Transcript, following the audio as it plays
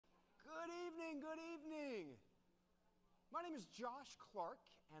evening, good evening. My name is Josh Clark,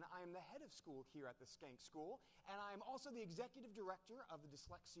 and I am the head of school here at the Schenck School, and I'm also the executive director of the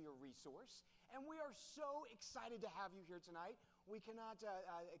Dyslexia Resource, and we are so excited to have you here tonight. We cannot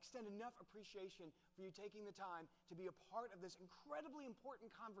extend enough appreciation for you taking the time to be a part of this incredibly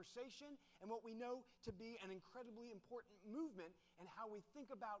important conversation and what we know to be an incredibly important movement in how we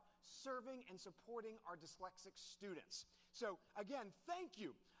think about serving and supporting our dyslexic students. So again, thank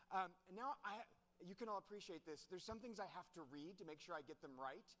you. Now you can all appreciate this. There's some things I have to read to make sure I get them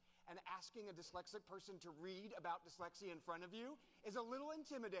right, and asking a dyslexic person to read about dyslexia in front of you is a little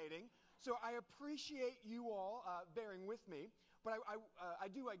intimidating, so I appreciate you all bearing with me. But I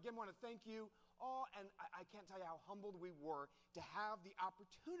do, again, want to thank you all, and I can't tell you how humbled we were to have the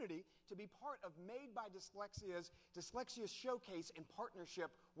opportunity to be part of Made by Dyslexia's Dyslexia Showcase in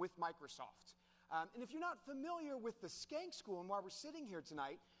partnership with Microsoft. And if you're not familiar with the Schenck School and why we're sitting here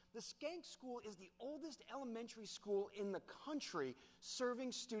tonight, the Schenck School is the oldest elementary school in the country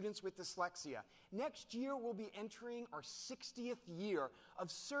serving students with dyslexia. Next year, we'll be entering our 60th year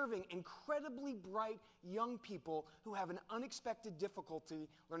of serving incredibly bright young people who have an unexpected difficulty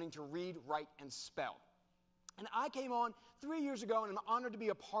learning to read, write, and spell. And I came on 3 years ago, and I'm honored to be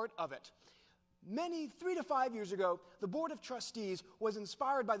a part of it. 3 to 5 years ago, the Board of Trustees was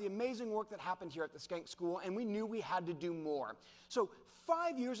inspired by the amazing work that happened here at the Schenck School, and we knew we had to do more. So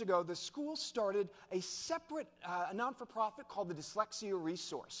 5 years ago, the school started a separate non-for-profit called the Dyslexia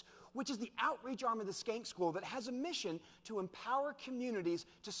Resource, which is the outreach arm of the Schenck School that has a mission to empower communities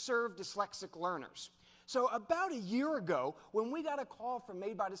to serve dyslexic learners. So about a year ago, when we got a call from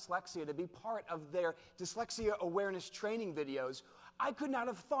Made by Dyslexia to be part of their dyslexia awareness training videos, I could not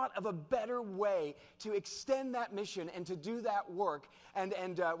have thought of a better way to extend that mission and to do that work, and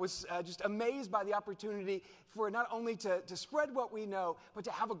was just amazed by the opportunity for not only to spread what we know, but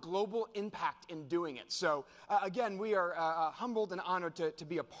to have a global impact in doing it. So again, we are humbled and honored to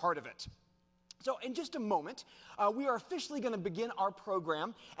be a part of it. So in just a moment, we are officially going to begin our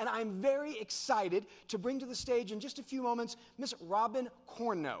program, and I'm very excited to bring to the stage in just a few moments Miss Robyn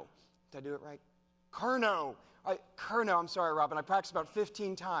Curnow. Did I do it right? Curnow. Curnow, I'm sorry, Robyn. I practiced about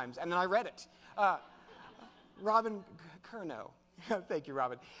 15 times, and then I read it. Robyn Curnow. Thank you,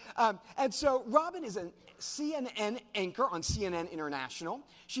 Robyn. And so Robyn is a CNN anchor on CNN International.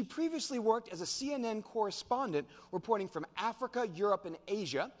 She previously worked as a CNN correspondent reporting from Africa, Europe, and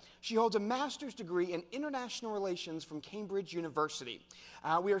Asia. She holds a master's degree in international relations from Cambridge University.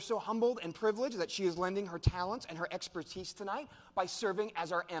 We are so humbled and privileged that she is lending her talents and her expertise tonight by serving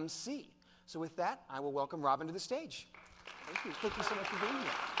as our MC. So with that, I will welcome Robyn to the stage. Thank you. Thank you so much for being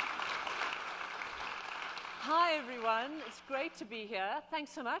here. Hi, everyone. It's great to be here.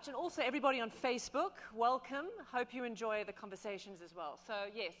 Thanks so much. And also everybody on Facebook, welcome. Hope you enjoy the conversations as well. So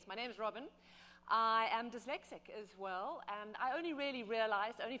yes, my name is Robyn. I am dyslexic as well. And I only really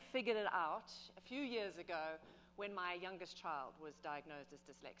figured it out a few years ago when my youngest child was diagnosed as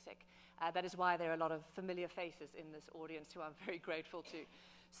dyslexic. That is why there are a lot of familiar faces in this audience who I'm very grateful to.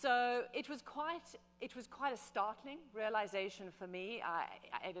 So it was quite a startling realization for me. I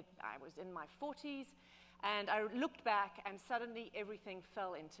was in my 40s, and I looked back, and suddenly everything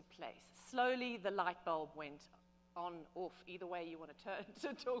fell into place. Slowly, the light bulb went on, off, either way you want to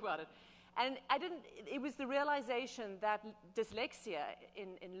turn to talk about it. And it was the realization that dyslexia,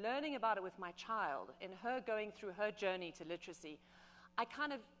 in learning about it with my child, in her going through her journey to literacy, I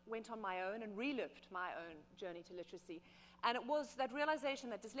kind of went on my own and relived my own journey to literacy. And it was that realization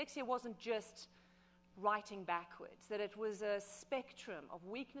that dyslexia wasn't just writing backwards, that it was a spectrum of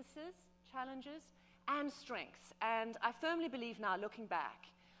weaknesses, challenges, and strengths. And I firmly believe now, looking back,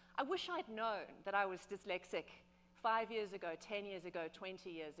 I wish I'd known that I was dyslexic 5 years ago, 10 years ago,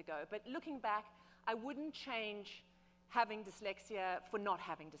 20 years ago. But looking back, I wouldn't change having dyslexia for not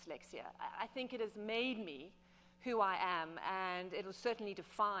having dyslexia. I think it has made me who I am, and it certainly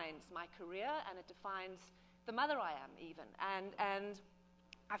defines my career, and it defines the mother I am even. And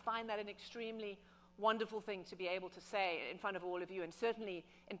I find that an extremely wonderful thing to be able to say in front of all of you, and certainly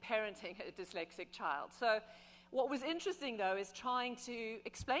in parenting a dyslexic child. So what was interesting, though, is trying to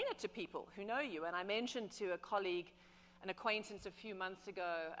explain it to people who know you. And I mentioned to a colleague, an acquaintance a few months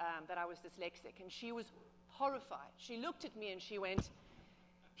ago, that I was dyslexic, and she was horrified. She looked at me and she went,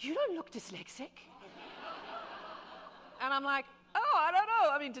 "You don't look dyslexic." And I'm like, oh, I don't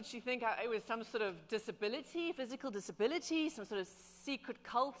know. I mean, did she think it was some sort of disability, physical disability, some sort of secret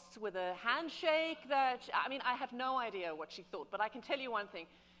cult with a handshake? I have no idea what she thought, but I can tell you one thing.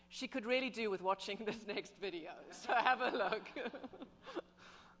 She could really do with watching this next video, so have a look.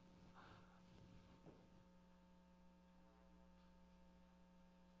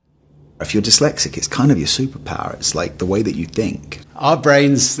 If you're dyslexic, it's kind of your superpower. It's like the way that you think. Our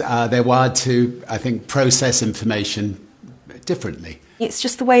brains, they're wired to, I think, process information differently. It's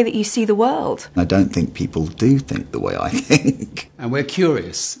just the way that you see the world. I don't think people do think the way I think. And we're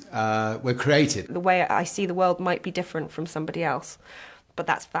curious, we're creative. The way I see the world might be different from somebody else, but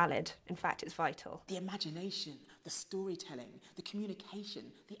that's valid. In fact, it's vital. The imagination, the storytelling, the communication,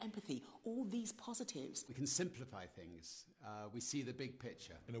 the empathy, all these positives. We can simplify things. We see the big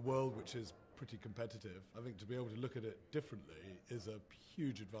picture. In a world which is pretty competitive, I think to be able to look at it differently is a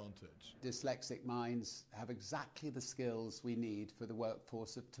huge advantage. Dyslexic minds have exactly the skills we need for the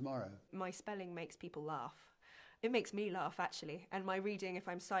workforce of tomorrow. My spelling makes people laugh. It makes me laugh, actually. And my reading, if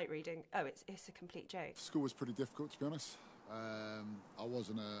I'm sight reading, it's a complete joke. School was pretty difficult, to be honest. I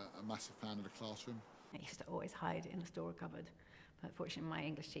wasn't a massive fan of the classroom. I used to always hide in the store cupboard, but fortunately my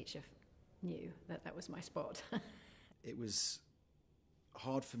English teacher knew that that was my spot. It was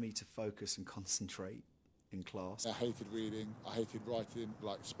hard for me to focus and concentrate in class. I hated reading, I hated writing,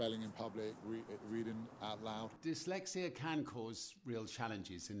 like spelling in public, reading out loud. Dyslexia can cause real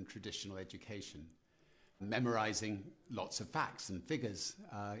challenges in traditional education. Memorising lots of facts and figures,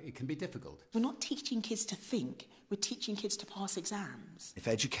 it can be difficult. We're not teaching kids to think, we're teaching kids to pass exams. If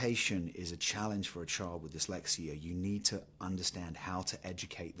education is a challenge for a child with dyslexia, you need to understand how to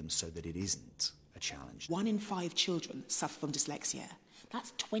educate them so that it isn't a challenge. 1 in 5 children suffer from dyslexia.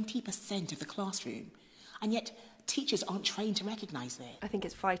 That's 20% of the classroom. And yet, teachers aren't trained to recognise this. I think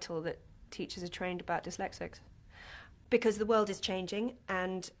it's vital that teachers are trained about dyslexics. Because the world is changing,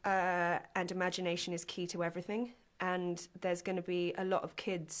 and imagination is key to everything. And there's going to be a lot of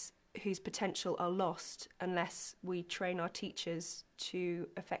kids whose potential are lost unless we train our teachers to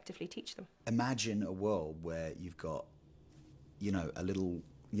effectively teach them. Imagine a world where you've got,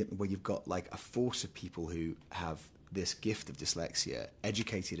 where you've got like a force of people who have this gift of dyslexia,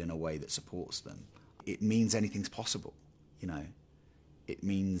 educated in a way that supports them. It means anything's possible, It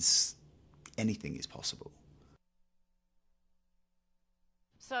means anything is possible.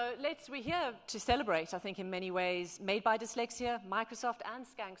 So we're here to celebrate, I think, in many ways, Made by Dyslexia, Microsoft and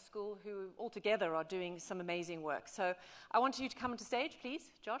Schenck School, who all together are doing some amazing work. So I want you to come onto stage, please,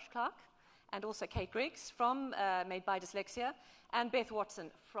 Josh Clark, and also Kate Griggs from Made by Dyslexia, and Beth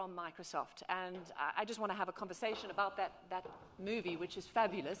Watson from Microsoft. And I just want to have a conversation about that movie, which is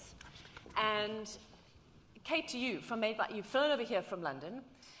fabulous. And Kate, to you, you've flown over here from London,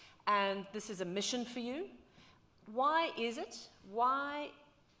 and this is a mission for you. Why is it? Why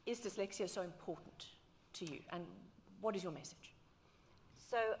is dyslexia so important to you, and what is your message?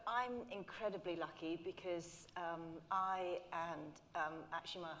 So I'm incredibly lucky because I and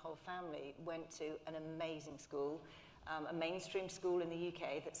actually my whole family went to an amazing school, a mainstream school in the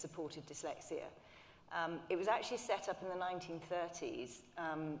UK that supported dyslexia. It was actually set up in the 1930s,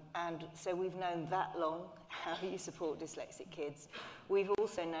 and so we've known that long how you support dyslexic kids. We've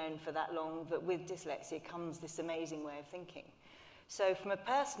also known for that long that with dyslexia comes this amazing way of thinking. So from a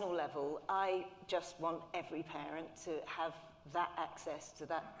personal level, I just want every parent to have that access to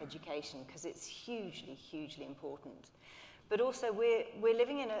that education because it's hugely, hugely important. But also we're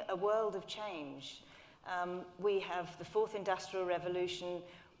living in a world of change. We have the 4th Industrial Revolution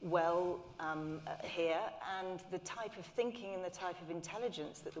here, and the type of thinking and the type of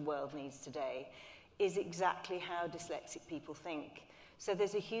intelligence that the world needs today is exactly how dyslexic people think. So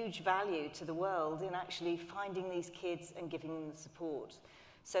there's a huge value to the world in actually finding these kids and giving them the support.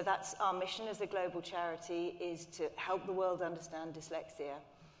 So that's our mission as a global charity, is to help the world understand dyslexia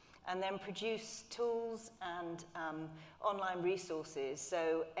and then produce tools and online resources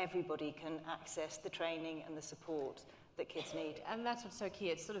so everybody can access the training and the support that kids need. And that's what's so key.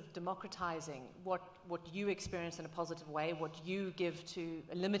 It's sort of democratizing what you experience in a positive way, what you give to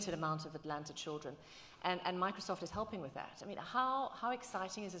a limited amount of Atlanta children. And Microsoft is helping with that. I mean, how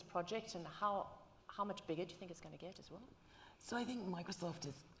exciting is this project, and how much bigger do you think it's going to get as well? So I think Microsoft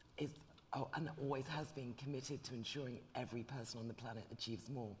is and always has been committed to ensuring every person on the planet achieves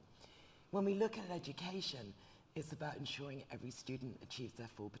more. When we look at education, it's about ensuring every student achieves their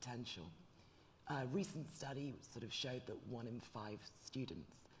full potential. A recent study sort of showed that 1 in 5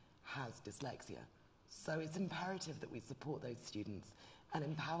 students has dyslexia. So it's imperative that we support those students and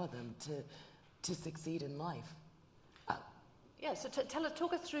empower them to succeed in life. Yeah, so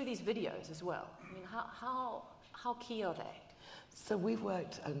talk us through these videos as well. I mean, how key are they? So we've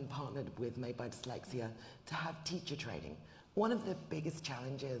worked and partnered with Made by Dyslexia to have teacher training. One of the biggest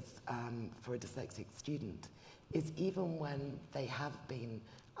challenges for a dyslexic student is even when they have been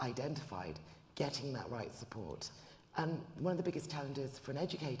identified, getting that right support. And one of the biggest challenges for an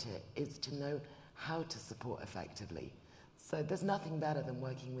educator is to know how to support effectively. So there's nothing better than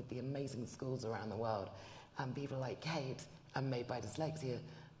working with the amazing schools around the world and people like Kate and Made by Dyslexia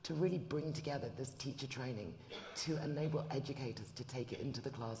to really bring together this teacher training to enable educators to take it into the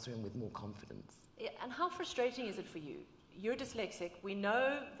classroom with more confidence. Yeah, and how frustrating is it for you? You're dyslexic. We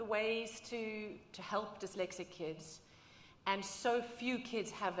know the ways to help dyslexic kids, and so few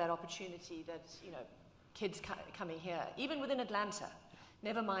kids have that opportunity that, you know, kids coming here, even within Atlanta,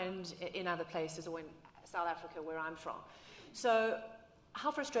 never mind in other places or in South Africa where I'm from. So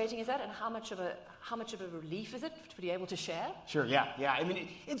how frustrating is that, and how much of a relief is it to be able to share? Sure, yeah. I mean,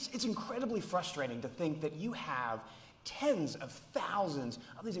 it's incredibly frustrating to think that you have tens of thousands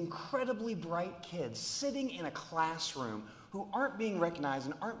of these incredibly bright kids sitting in a classroom who aren't being recognized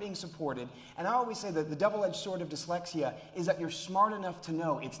and aren't being supported. And I always say that the double-edged sword of dyslexia is that you're smart enough to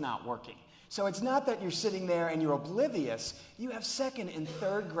know it's not working. So it's not that you're sitting there and you're oblivious. You have second and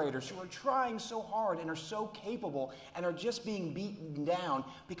third graders who are trying so hard and are so capable and are just being beaten down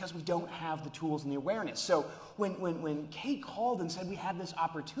because we don't have the tools and the awareness. So when Kate called and said we had this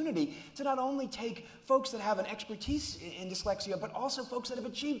opportunity to not only take folks that have an expertise in dyslexia, but also folks that have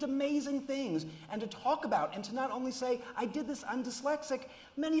achieved amazing things, and to talk about, and to not only say, I did this, I'm dyslexic,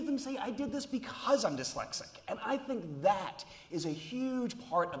 many of them say, I did this because I'm dyslexic. And I think that is a huge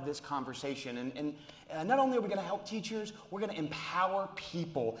part of this conversation. And not only are we going to help teachers, we're going to empower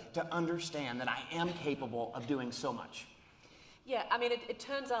people to understand that I am capable of doing so much. Yeah, I mean, it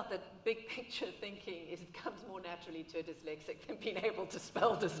turns out that big picture thinking comes more naturally to a dyslexic than being able to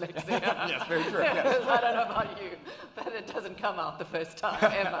spell dyslexia. Yes, very true. Yes. I don't know about you, but it doesn't come out the first time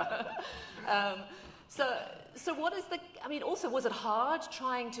ever. So what is also, was it hard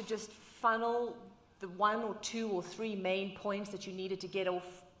trying to just funnel the 1 or 2 or 3 main points that you needed to get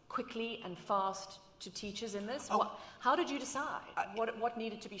off quickly and fast to teachers in this? How did you decide what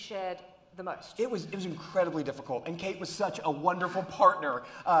needed to be shared the most? It was incredibly difficult, and Kate was such a wonderful partner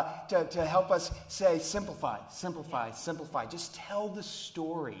to help us say simplify. Just tell the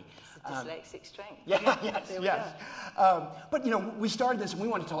story. It's a dyslexic strength. Yes. But we started this, and we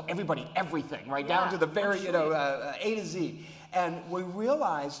wanted to tell everybody everything, right down to the very A to Z, and we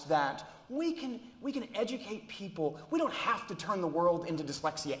realized that we can educate people. We don't have to turn the world into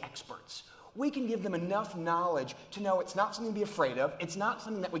dyslexia experts. We can give them enough knowledge to know it's not something to be afraid of, it's not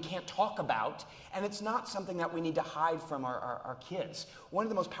something that we can't talk about, and it's not something that we need to hide from our kids. One of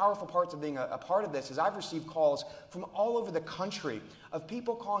the most powerful parts of being a part of this is I've received calls from all over the country of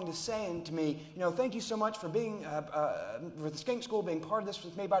people calling to saying to me, thank you so much for being, for the Schenck School, being part of this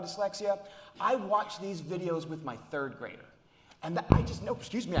with Made by Dyslexia. I watch these videos with my 3rd grader. And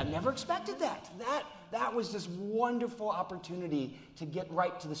I never expected that. That was this wonderful opportunity to get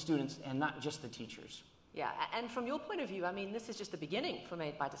right to the students and not just the teachers. Yeah, and from your point of view, I mean, this is just the beginning for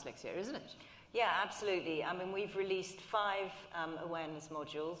Made by Dyslexia, isn't it? Yeah, absolutely. I mean, we've released 5 awareness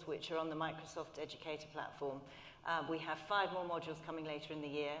modules, which are on the Microsoft Educator platform. We have 5 more modules coming later in the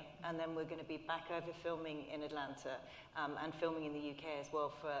year, and then we're going to be back over filming in Atlanta and filming in the UK as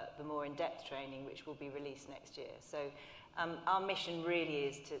well for the more in-depth training, which will be released next year. So our mission really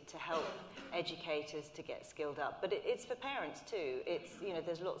is to help educators to get skilled up, but it's for parents too.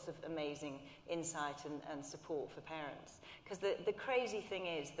 There's lots of amazing insight and support for parents, because the crazy thing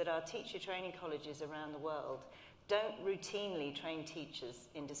is that our teacher training colleges around the world don't routinely train teachers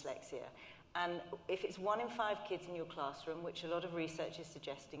in dyslexia. And if it's 1 in 5 kids in your classroom, which a lot of research is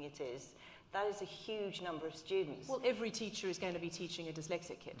suggesting it is, that is a huge number of students. Well, every teacher is going to be teaching a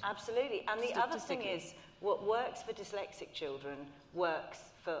dyslexic kid. Absolutely. And the other thing is, what works for dyslexic children works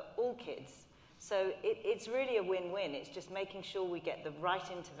for all kids. So it's really a win-win. It's just making sure we get the right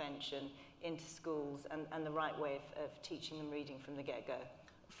intervention into schools and the right way of teaching them reading from the get-go.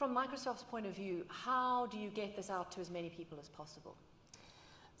 From Microsoft's point of view, how do you get this out to as many people as possible?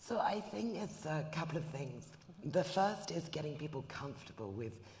 So I think it's a couple of things. The first is getting people comfortable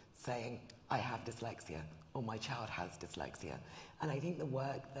with saying, I have dyslexia, or my child has dyslexia. And I think the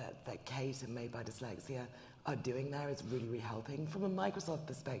work that Kate and Made by Dyslexia are doing there is really, really helping. From a Microsoft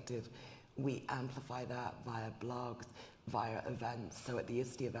perspective, we amplify that via blogs, via events. So at the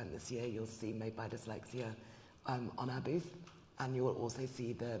ISTE event this year, you'll see Made by Dyslexia on our booth, and you will also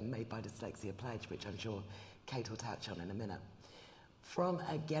see the Made by Dyslexia pledge, which I'm sure Kate will touch on in a minute. From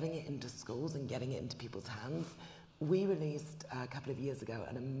getting it into schools and getting it into people's hands, we released a couple of years ago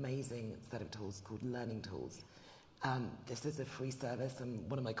an amazing set of tools called Learning Tools. This is a free service, and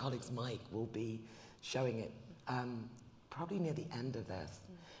one of my colleagues, Mike, will be showing it probably near the end of this.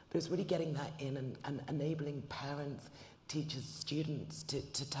 But it's really getting that in and enabling parents, teachers, students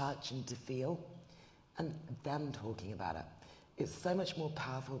to touch and to feel, and them talking about it. It's so much more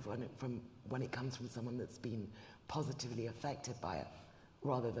powerful when it comes from someone that's been positively affected by it,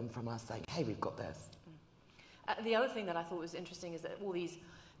 rather than from us saying, hey, we've got this. The other thing that I thought was interesting is that all these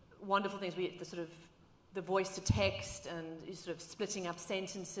wonderful things, the voice to text and sort of splitting up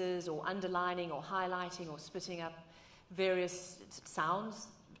sentences or underlining or highlighting or splitting up various sounds,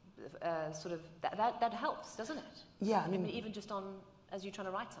 that helps, doesn't it? Yeah, I mean, even just as you're trying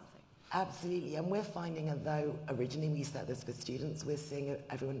to write something. Absolutely, and we're finding, although originally we set this for students, we're seeing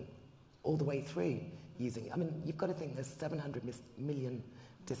everyone all the way through using it. I mean, you've got to think there's 700 million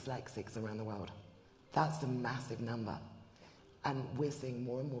dyslexics around the world. That's a massive number. And we're seeing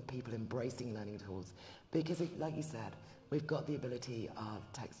more and more people embracing learning tools because, like you said, we've got the ability of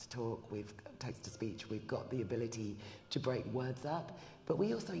text-to-talk, we've text-to-speech, we've got the ability to break words up, but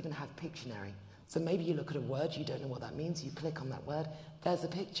we also even have Pictionary. So maybe you look at a word, you don't know what that means, you click on that word, there's a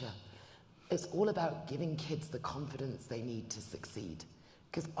picture. It's all about giving kids the confidence they need to succeed.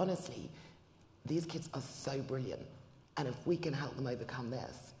 Because honestly, these kids are so brilliant, and if we can help them overcome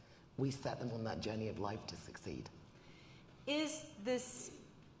this, we set them on that journey of life to succeed. Is this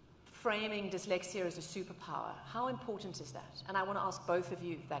framing dyslexia as a superpower? How important is that? And I want to ask both of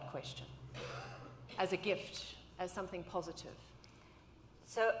you that question. As a gift, as something positive.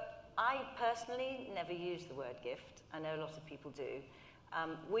 So I personally never use the word gift. I know a lot of people do.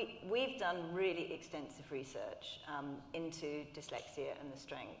 We've done really extensive research into dyslexia and the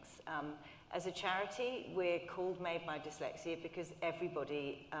strengths. As a charity, we're called Made by Dyslexia because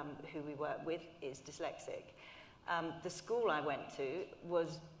everybody who we work with is dyslexic. The school I went to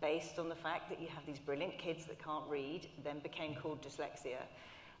was based on the fact that you have these brilliant kids that can't read, then became called dyslexia.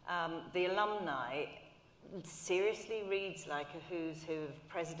 The alumni seriously reads like a who's who of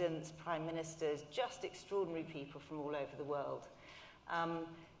presidents, prime ministers, just extraordinary people from all over the world.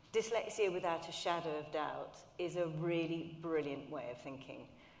 Dyslexia, without a shadow of doubt, is a really brilliant way of thinking.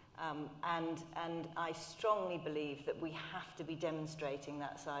 And I strongly believe that we have to be demonstrating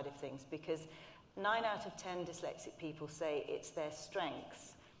that side of things because 9 out of 10 dyslexic people say it's their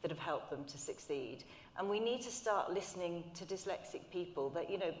strengths that have helped them to succeed. And we need to start listening to dyslexic people that,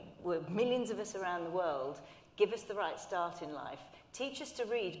 we're millions of us around the world. Give us the right start in life. Teach us to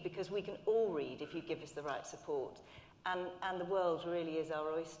read because we can all read if you give us the right support. And the world really is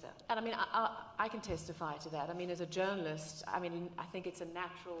our oyster. And I mean, I can testify to that. I mean, as a journalist, I think it's a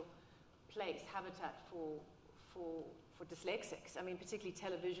natural place, habitat for dyslexics. I mean, particularly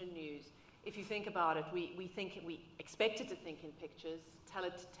television news. If you think about it, we expected to think in pictures.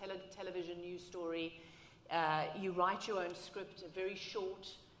 Television news story. You write your own script, very short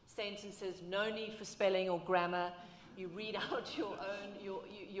sentences, no need for spelling or grammar. You read out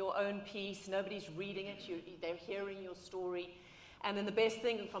your own piece. Nobody's reading it. They're hearing your story. And then the best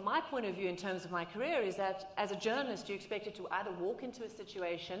thing from my point of view in terms of my career is that as a journalist, you're expected to either walk into a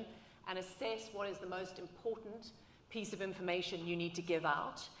situation and assess what is the most important piece of information you need to give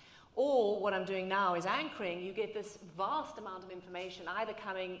out, or what I'm doing now is anchoring. You get this vast amount of information either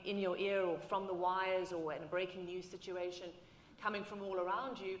coming in your ear or from the wires or in a breaking news situation coming from all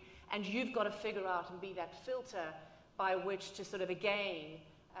around you, and you've got to figure out and be that filter by which to sort of again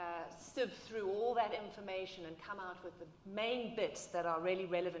sieve through all that information and come out with the main bits that are really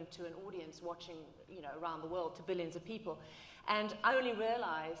relevant to an audience watching, around the world, to billions of people. And I only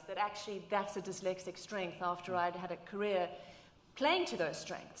realized that actually that's a dyslexic strength after I'd had a career playing to those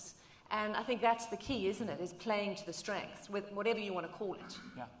strengths. And I think that's the key, isn't it? Is playing to the strengths, with whatever you want to call it.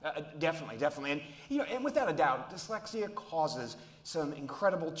 Yeah, definitely. And and without a doubt, dyslexia causes some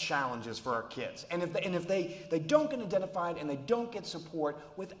incredible challenges for our kids. And if they don't get identified and they don't get support,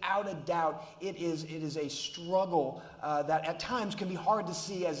 without a doubt, it is a struggle that at times can be hard to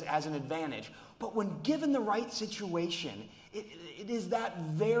see as an advantage. But when given the right situation, it is that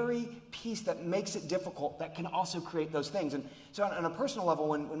very piece that makes it difficult that can also create those things. And so on a personal level,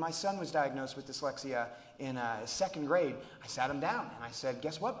 when my son was diagnosed with dyslexia in second grade, I sat him down and I said,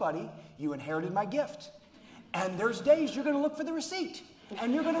 guess what, buddy? You inherited my gift. And there's days you're going to look for the receipt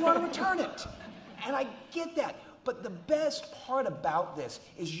and you're going to want to return it. And I get that. But the best part about this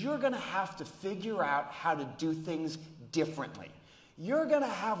is you're going to have to figure out how to do things differently. You're going to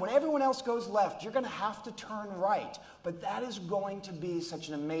have, when everyone else goes left, you're going to have to turn right. But that is going to be such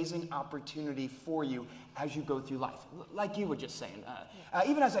an amazing opportunity for you as you go through life. Like you were just saying.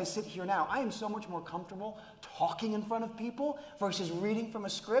 Even as I sit here now, I am so much more comfortable talking in front of people versus reading from a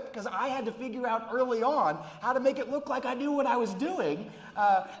script because I had to figure out early on how to make it look like I knew what I was doing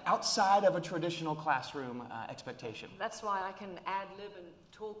outside of a traditional classroom expectation. That's why I can ad-lib and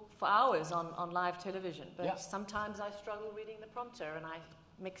talk for hours on live television. But sometimes I struggle reading the prompter and I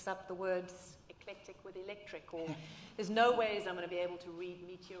mix up the words eclectic with electric, or there's no ways I'm going to be able to read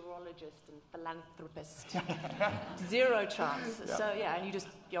meteorologist and philanthropist. Zero chance. Yep. So yeah, and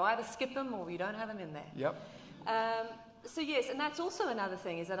you either skip them or you don't have them in there. Yep. So yes, and that's also another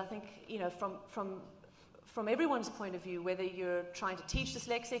thing, is that I think, you know, from everyone's point of view, whether you're trying to teach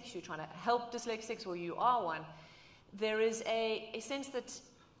dyslexics, you're trying to help dyslexics, or you are one, there is a sense that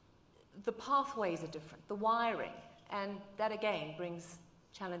the pathways are different, the wiring, and that again brings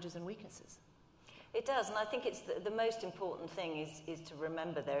challenges and weaknesses. It does, and I think it's the most important thing is to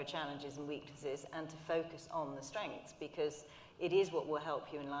remember there are challenges and weaknesses and to focus on the strengths, because it is what will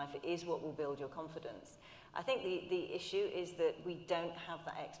help you in life, it is what will build your confidence. I think the issue is that we don't have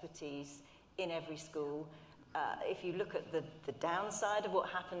that expertise in every school. If you look at the downside of what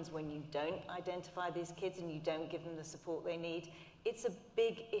happens when you don't identify these kids and you don't give them the support they need, it's a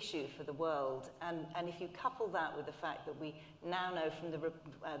big issue for the world. And if you couple that with the fact that we now know from the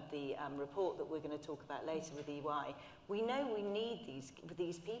report that we're going to talk about later with EY, we know we need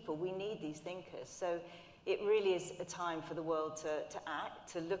these people, we need these thinkers. So it really is a time for the world to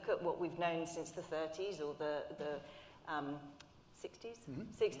act, to look at what we've known since the 30s or the 60s,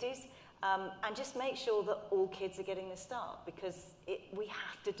 Mm-hmm. 60s, and just make sure that all kids are getting the start, because we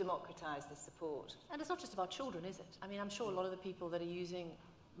have to democratise the support. And it's not just about children, is it? I mean, I'm sure a lot of the people that are using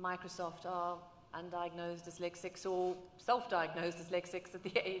Microsoft are undiagnosed dyslexics or self-diagnosed dyslexics at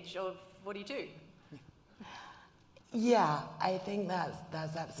the age of 42. Yeah, I think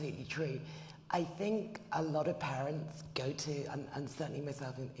that's absolutely true. I think a lot of parents go to, and certainly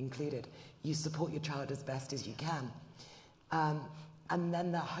myself included, you support your child as best as you can. And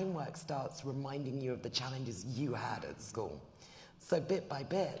then the homework starts reminding you of the challenges you had at school. So bit by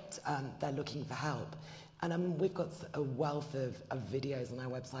bit, they're looking for help. And we've got a wealth of videos on our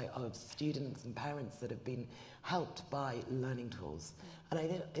website of students and parents that have been helped by learning tools. And I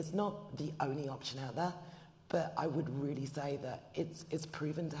think it's not the only option out there, but I would really say that it's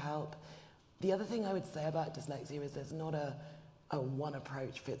proven to help. The other thing I would say about dyslexia is there's not a one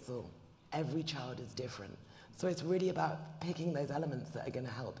approach fits all. Every child is different. So it's really about picking those elements that are going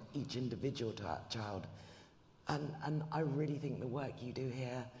to help each individual child. And I really think the work you do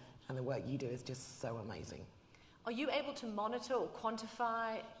here and the work you do is just so amazing. Are you able to monitor or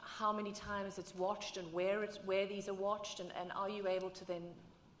quantify how many times it's watched and where these are watched? And are you able to then,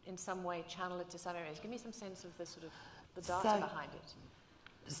 in some way, channel it to some areas? Give me some sense of the sort of the data behind it.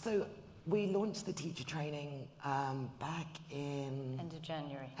 So we launched the teacher training back in... End of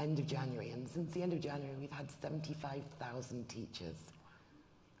January. End of January. And since the end of January, we've had 75,000 teachers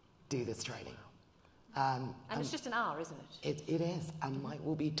do this training. And it's just an hour, isn't it? It is. And Mike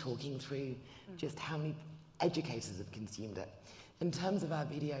will be talking through just how many educators have consumed it. In terms of our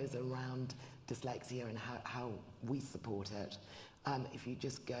videos around dyslexia and how we support it, if you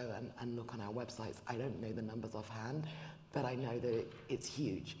just go and look on our websites, I don't know the numbers offhand, but I know that it's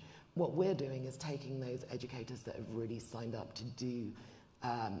huge. What we're doing is taking those educators that have really signed up to do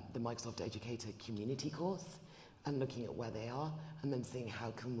the Microsoft Educator Community course and looking at where they are, and then seeing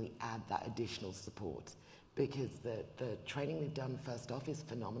how can we add that additional support. Because the training we've done first off is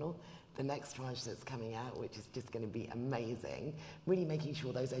phenomenal. The next tranche that's coming out, which is just going to be amazing, really making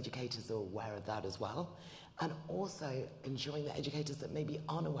sure those educators are aware of that as well. And also ensuring that educators that maybe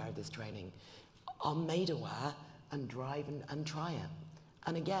aren't aware of this training are made aware and drive and try it.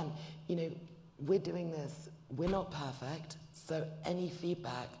 And again, you know, we're doing this, we're not perfect, so any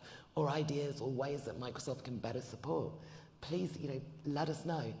feedback or ideas or ways that Microsoft can better support, please, you know, let us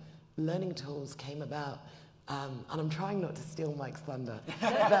know. Learning tools came about, and I'm trying not to steal Mike's thunder,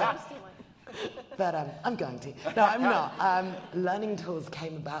 but I'm going to. No, I'm not. Learning tools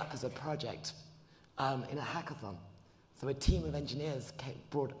came about as a project in a hackathon. So a team of engineers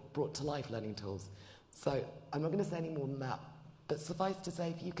brought to life learning tools. So I'm not going to say any more than that. But suffice to say,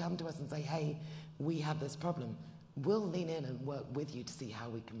 if you come to us and say, hey, we have this problem, we'll lean in and work with you to see how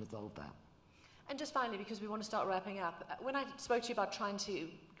we can resolve that. And just finally, because we want to start wrapping up, when I spoke to you about trying to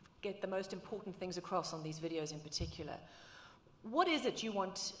get the most important things across on these videos in particular, what is it you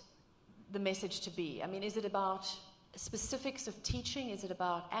want the message to be? I mean, is it about specifics of teaching? Is it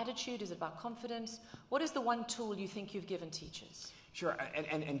about attitude? Is it about confidence? What is the one tool you think you've given teachers? Sure,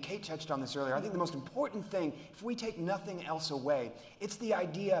 and Kate touched on this earlier. I think the most important thing, if we take nothing else away, it's the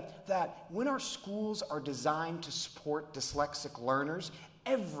idea that when our schools are designed to support dyslexic learners,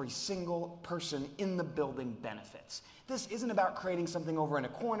 every single person in the building benefits. This isn't about creating something over in a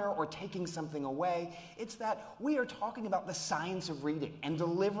corner or taking something away. It's that we are talking about the science of reading and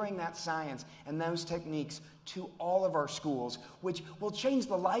delivering that science and those techniques to all of our schools, which will change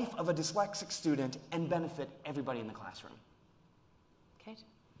the life of a dyslexic student and benefit everybody in the classroom. Kate?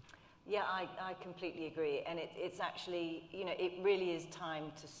 Yeah, I completely agree. And it's actually, you know, it really is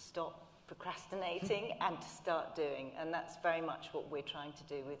time to stop procrastinating and to start doing. And that's very much what we're trying to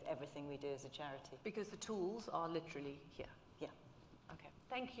do with everything we do as a charity. Because the tools are literally here. Yeah. Okay,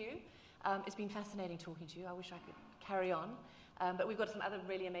 thank you. It's been fascinating talking to you. I wish I could carry on. But we've got some other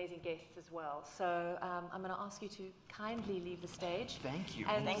really amazing guests as well. So I'm going to ask you to kindly leave the stage. Thank you.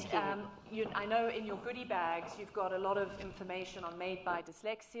 And Thank you. I know in your goodie bags you've got a lot of information on Made by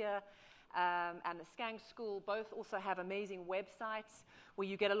Dyslexia and the Schenck School. Both also have amazing websites where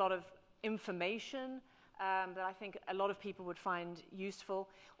you get a lot of information that I think a lot of people would find useful.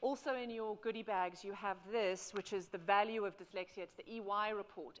 Also in your goodie bags you have this, which is the Value of Dyslexia. It's the EY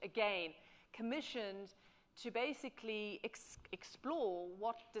report, again, commissioned to basically explore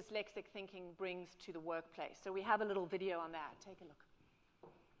what dyslexic thinking brings to the workplace. So we have a little video on that. Take a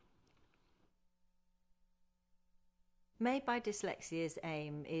look. Made by Dyslexia's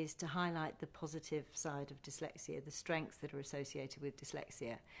aim is to highlight the positive side of dyslexia, the strengths that are associated with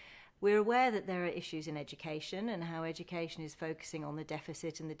dyslexia. We're aware that there are issues in education and how education is focusing on the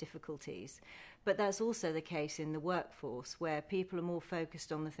deficit and the difficulties, but that's also the case in the workforce, where people are more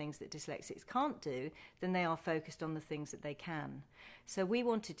focused on the things that dyslexics can't do than they are focused on the things that they can. So we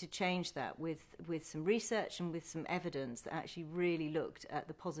wanted to change that with some research and with some evidence that actually really looked at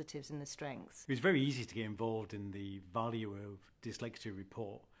the positives and the strengths. It was very easy to get involved in the Value of Dyslexia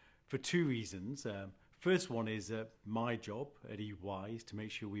report for two reasons. First one is my job at EY is to make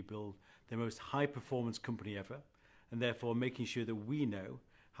sure we build the most high-performance company ever, and therefore making sure that we know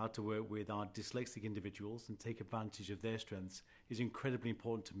how to work with our dyslexic individuals and take advantage of their strengths is incredibly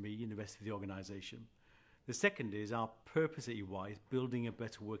important to me and the rest of the organisation. The second is our purpose at EY is building a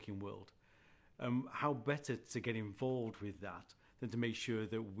better working world. How better to get involved with that than to make sure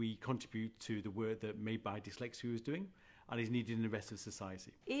that we contribute to the work that Made by Dyslexia is doing and is needed in the rest of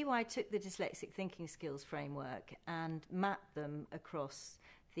society. EY took the dyslexic thinking skills framework and mapped them across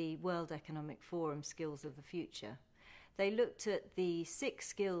the World Economic Forum skills of the future. They looked at the 6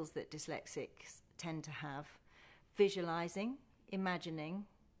 skills that dyslexics tend to have: visualizing, imagining,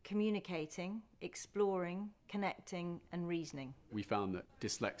 communicating, exploring, connecting, and reasoning. We found that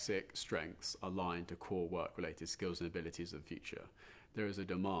dyslexic strengths align to core work-related skills and abilities of the future. There is a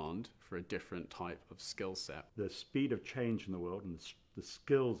demand for a different type of skill set. The speed of change in the world and the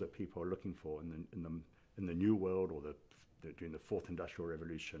skills that people are looking for in the new world or during the fourth industrial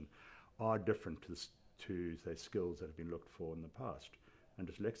revolution are different to say skills that have been looked for in the past. And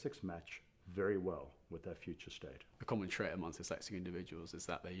dyslexics match very well with their future state. The common trait amongst dyslexic individuals is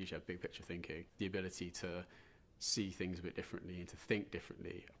that they usually have big picture thinking, the ability to see things a bit differently and to think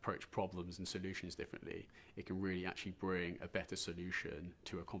differently, approach problems and solutions differently. It can really actually bring a better solution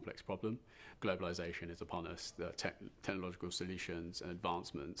to a complex problem. Globalization is upon us. The technological solutions and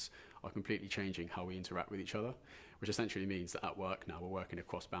advancements are completely changing how we interact with each other, which essentially means that at work now we're working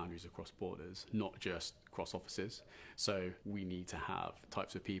across boundaries, across borders, not just across offices. So we need to have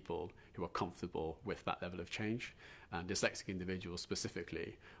types of people who are comfortable with that level of change. And dyslexic individuals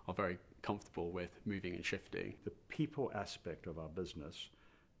specifically are very comfortable with moving and shifting. The people aspect of our business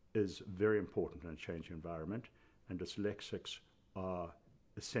is very important in a changing environment, and dyslexics are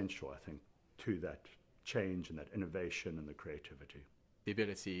essential, I think, to that change and that innovation and the creativity. The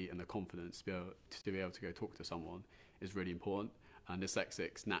ability and the confidence to be able to go talk to someone is really important, and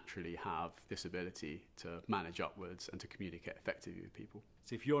dyslexics naturally have this ability to manage upwards and to communicate effectively with people.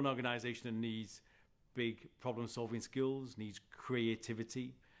 So if you're an organisation that needs big problem-solving skills, needs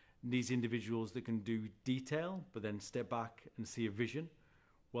creativity, needs individuals that can do detail but then step back and see a vision,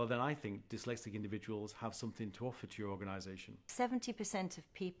 well then I think dyslexic individuals have something to offer to your organisation. 70%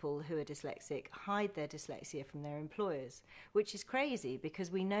 of people who are dyslexic hide their dyslexia from their employers, which is crazy because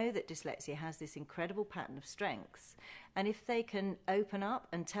we know that dyslexia has this incredible pattern of strengths. And if they can open up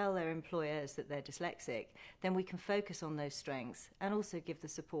and tell their employers that they're dyslexic, then we can focus on those strengths and also give the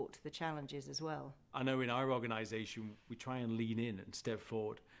support to the challenges as well. I know in our organisation we try and lean in and step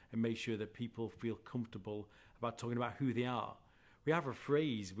forward and make sure that people feel comfortable about talking about who they are. We have a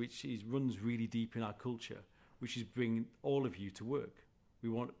phrase which runs really deep in our culture, which is bring all of you to work. We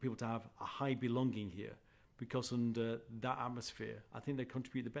want people to have a high belonging here because under that atmosphere, I think they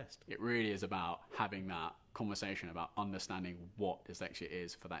contribute the best. It really is about having that conversation about understanding what dyslexia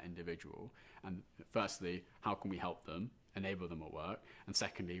is for that individual. And firstly, how can we help them, enable them at work? And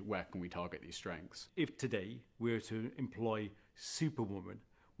secondly, where can we target these strengths? If today we were to employ Superwoman,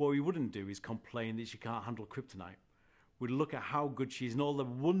 what we wouldn't do is complain that she can't handle kryptonite. We'd look at how good she is and all the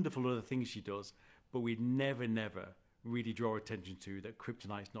wonderful other things she does, but we'd never really draw attention to that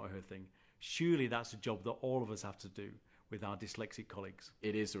kryptonite's not her thing. Surely that's a job that all of us have to do. with our dyslexic colleagues.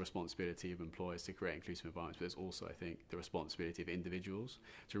 It is the responsibility of employers to create inclusive environments, but it's also, I think, the responsibility of individuals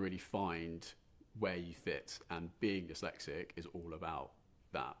to really find where you fit. And being dyslexic is all about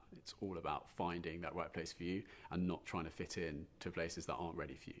that. It's all about finding that right place for you and not trying to fit in to places that aren't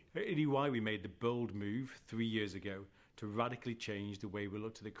ready for you. At EY, we made the bold move 3 years ago to radically change the way we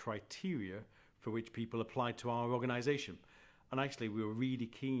looked at the criteria for which people applied to our organisation. And actually, we were really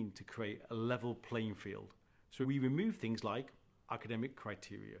keen to create a level playing field. So we removed things like academic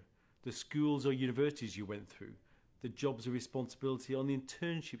criteria, the schools or universities you went through, the jobs or responsibility on the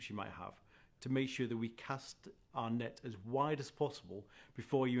internships you might have, to make sure that we cast our net as wide as possible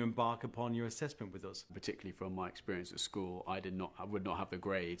before you embark upon your assessment with us. Particularly from my experience at school, I would not have the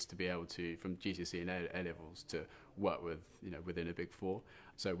grades to be able to, from GCSE and A levels, to work with, within a Big Four.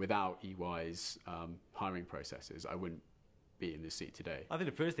 So without EY's hiring processes, I wouldn't be in this seat today. I think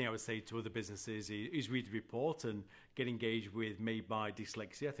the first thing I would say to other businesses is read the report and get engaged with Made by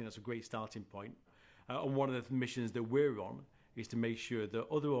Dyslexia. I think that's a great starting point. And one of the missions that we're on is to make sure that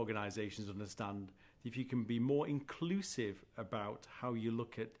other organisations understand that if you can be more inclusive about how you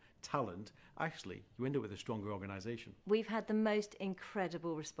look at talent, actually you end up with a stronger organisation. We've had the most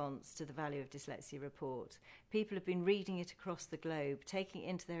incredible response to the Value of Dyslexia report. People have been reading it across the globe, taking it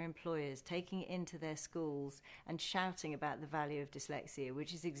into their employers, taking it into their schools and shouting about the value of dyslexia,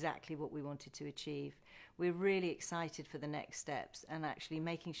 which is exactly what we wanted to achieve. We're really excited for the next steps and actually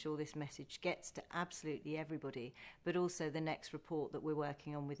making sure this message gets to absolutely everybody, but also the next report that we're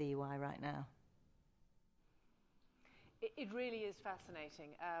working on with EY right now. It really is fascinating.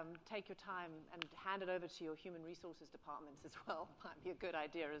 Take your time and hand it over to your human resources departments as well. Might be a good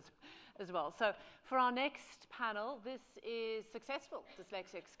idea as well. So for our next panel, this is successful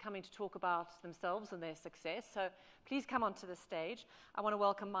dyslexics coming to talk about themselves and their success. So please come onto the stage. I want to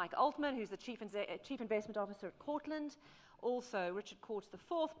welcome Mike Altman, who's the Chief Investment Officer at Cortland. Also, Richard Court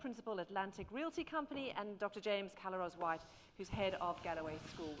IV, Principal at Atlantic Realty Company, and Dr. James Calleroz White, who's head of Galloway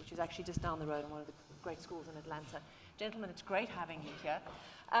School, which is actually just down the road and one of the great schools in Atlanta. Gentlemen, it's great having you here.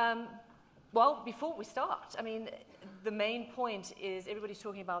 Well, before we start, the main point is everybody's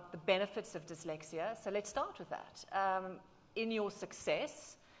talking about the benefits of dyslexia, so let's start with that. In your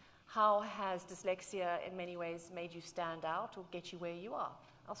success, how has dyslexia in many ways made you stand out or get you where you are?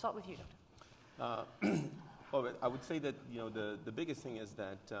 I'll start with you, Doctor. Well, I would say that the biggest thing is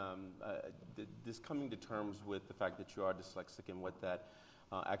that this coming to terms with the fact that you are dyslexic and what that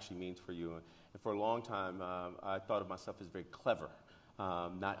actually means for you. And for a long time, I thought of myself as very clever,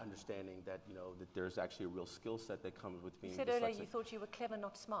 not understanding that that there's actually a real skill set that comes with being dyslexic. You said earlier you thought you were clever,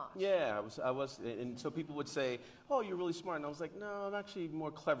 not smart. Yeah, I was, and so people would say, "Oh, you're really smart," and I was like, "No, I'm actually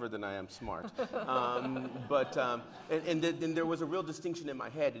more clever than I am smart." And there was a real distinction in my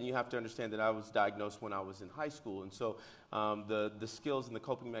head, and you have to understand that I was diagnosed when I was in high school, and so the skills and the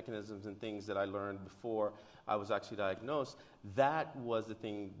coping mechanisms and things that I learned before I was actually diagnosed, that was the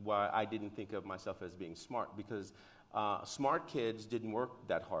thing why I didn't think of myself as being smart, because smart kids didn't work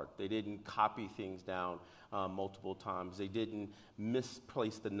that hard. They didn't copy things down multiple times. They didn't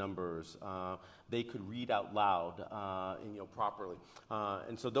misplace the numbers. They could read out loud properly.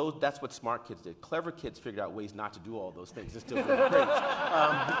 And so that's what smart kids did. Clever kids figured out ways not to do all those things and still did great.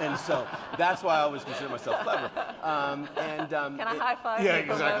 And so that's why I always consider myself clever. Can I high five? Yeah,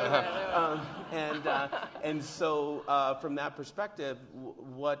 exactly. And so from that perspective,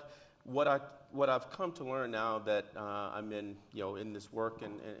 what I've come to learn now that I'm in this work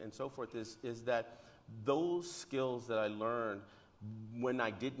and so forth is that those skills that I learned when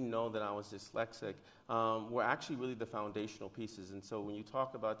I didn't know that I was dyslexic were actually really the foundational pieces. And so when you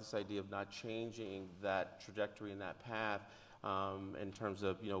talk about this idea of not changing that trajectory and that path in terms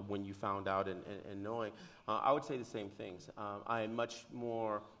of when you found out and knowing, I would say the same things. I am much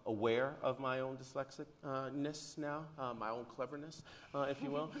more aware of my own dyslexicness now, my own cleverness, if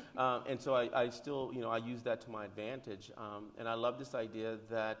you will. And so I still, I use that to my advantage. And I love this idea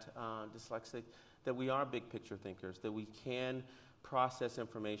that dyslexic, that we are big picture thinkers, that we can process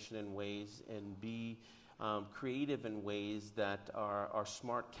information in ways and be creative in ways that our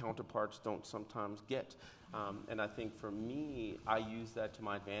smart counterparts don't sometimes get. And I think for me, I use that to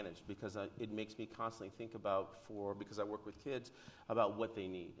my advantage because it makes me constantly think about, because I work with kids, about what they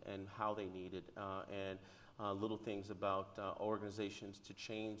need and how they need it, and little things about organizations to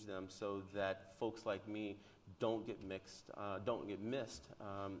change them so that folks like me don't get missed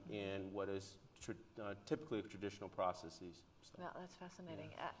in what is typically traditional processes. So. Well, that's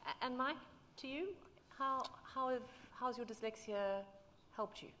fascinating. And Mike, to you, how's your dyslexia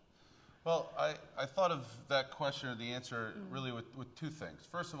helped you? Well, I thought of that question or the answer really with two things.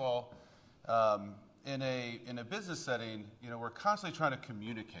 First of all, in a business setting, we're constantly trying to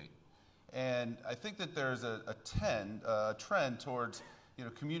communicate. And I think that there's a trend towards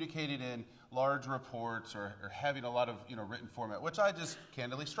communicating in large reports or having a lot of written format, which I just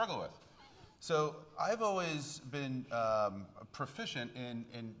candidly struggle with. So I've always been proficient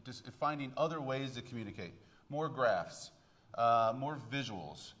in just finding other ways to communicate, more graphs, more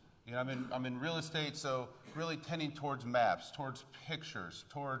visuals. I'm in real estate, so really tending towards maps, towards pictures,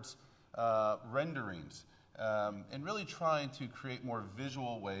 towards renderings, and really trying to create more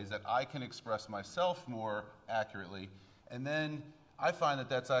visual ways that I can express myself more accurately. And then I find that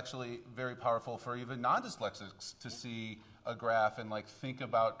that's actually very powerful for even non-dyslexics to see a graph and think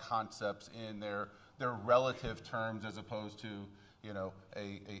about concepts in their relative terms as opposed to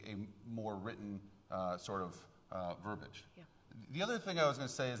a more written sort of verbiage. Yeah. The other thing I was going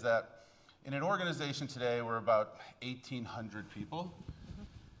to say is that in an organization today, we're about 1,800 people.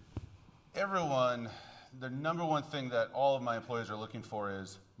 Everyone, the number one thing that all of my employees are looking for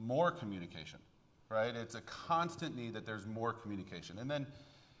is more communication, right? It's a constant need that there's more communication. And then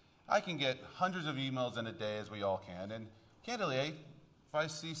I can get hundreds of emails in a day, as we all can, and candidly, if I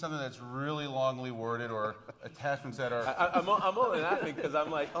see something that's really longly worded or attachments that are... I'm only laughing because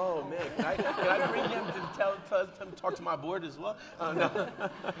I'm like, oh man, can I bring him to talk to my board as well? No.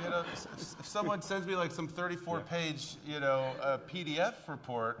 If someone sends me some 34-page, PDF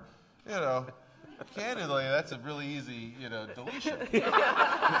report, candidly, that's a really easy, deletion.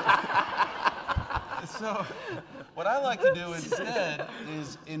 So what I like to do instead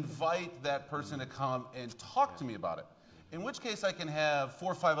is invite that person to come and talk to me about it. In which case I can have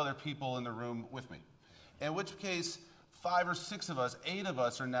 4 or 5 other people in the room with me. In which case 5 or 6 of us, 8 of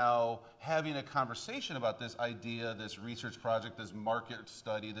us are now having a conversation about this idea, this research project, this market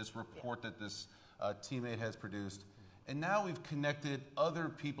study, this report that this teammate has produced. And now we've connected other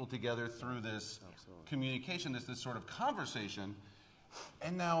people together through this communication, this sort of conversation.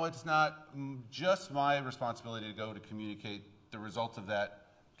 And now it's not just my responsibility to go to communicate the results of that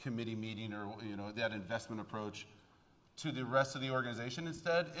committee meeting or that investment approach to the rest of the organization.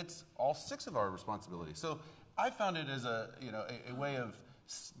 Instead, it's all 6 of our responsibility. So I found it as a way of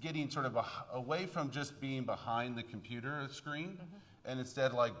getting sort of away from just being behind the computer screen and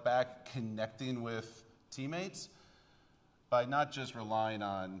instead back connecting with teammates by not just relying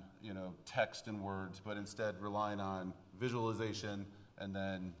on text and words, but instead relying on visualization and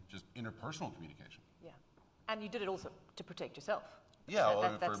then just interpersonal communication. Yeah, and you did it also to protect yourself.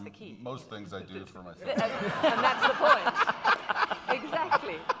 Yeah, that's the key. Most things I do for myself. And that's the point.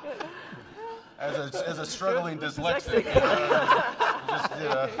 Exactly. As a struggling dyslexic,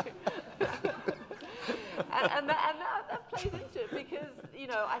 and that plays into it because,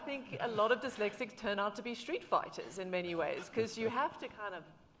 I think a lot of dyslexics turn out to be street fighters in many ways because you have to kind of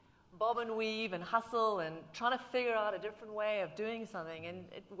bob and weave and hustle and trying to figure out a different way of doing something, and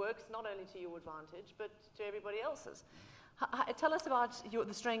it works not only to your advantage but to everybody else's. Tell us about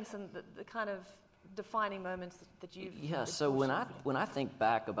the strengths and the kind of defining moments that you've... Yeah, so when I think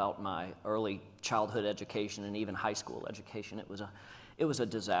back about my early childhood education and even high school education, it was a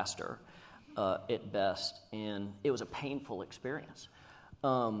disaster at best, and it was a painful experience.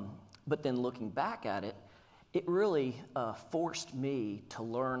 But then looking back at it, it really forced me to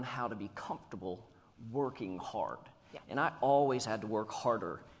learn how to be comfortable working hard. Yeah. And I always had to work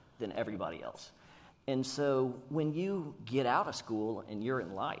harder than everybody else. And so when you get out of school and you're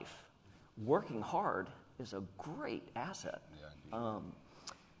in life, working hard is a great asset. Yeah,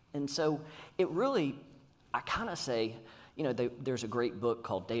 and so it really, I kind of say, there's a great book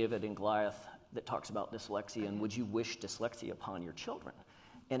called David and Goliath that talks about dyslexia and would you wish dyslexia upon your children?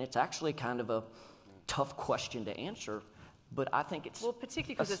 And it's actually kind of a tough question to answer, but I think it's... Well,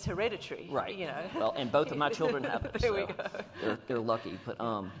 particularly because it's hereditary. Right. Well, and both of my children have it, there we go. They're lucky.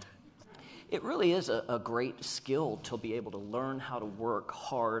 But it really is a great skill to be able to learn how to work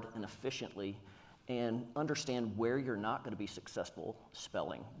hard and efficiently and understand where you're not going to be successful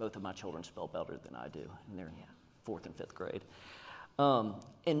spelling. Both of my children spell better than I do, and they're in 4th and 5th grade.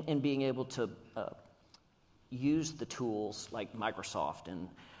 And being able to use the tools like Microsoft and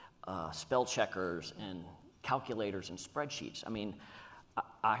spell checkers and calculators and spreadsheets. I mean,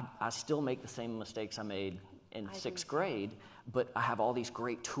 I still make the same mistakes I made in 6th grade, but I have all these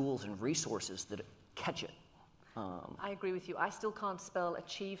great tools and resources that catch it. I agree with you. I still can't spell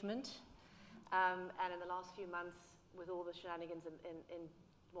achievement. And in the last few months, with all the shenanigans in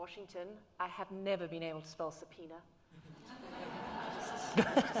Washington, I have never been able to spell subpoena.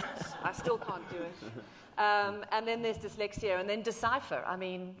 I still can't do it. And then there's dyslexia, and then decipher. I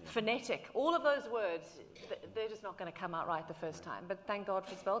mean, phonetic. All of those words, they're just not going to come out right the first time. But thank God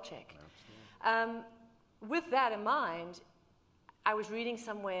for spell check. With that in mind, I was reading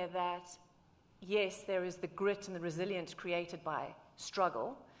somewhere that, yes, there is the grit and the resilience created by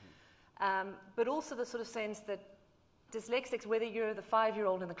struggle, but also the sort of sense that dyslexics, whether you're the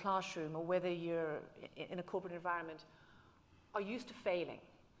 5-year-old in the classroom or whether you're in a corporate environment, are used to failing.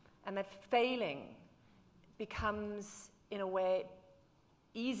 And that failing becomes, in a way,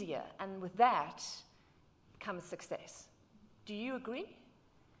 easier. And with that comes success. Do you agree?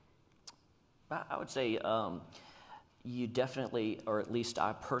 I would say you definitely, or at least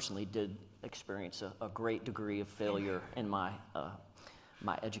I personally did experience a great degree of failure in my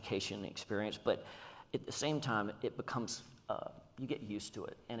education experience. But at the same time, it becomes, you get used to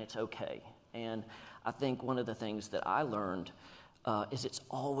it, and it's okay. And I think one of the things that I learned is it's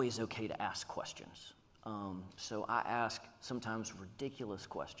always okay to ask questions. So I ask sometimes ridiculous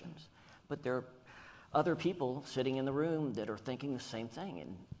questions, but there are other people sitting in the room that are thinking the same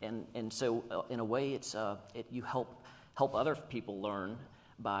thing. And so in a way, it's you help other people learn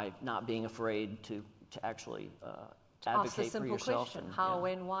by not being afraid to actually advocate ask the simple for yourself. Question, how,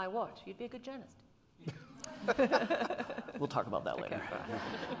 when, why, what? You'd be a good journalist. We'll talk about that later.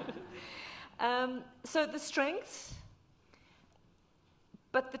 So the strengths,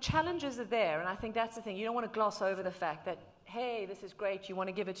 but the challenges are there, and I think that's the thing. You don't want to gloss over the fact that, hey, this is great, you want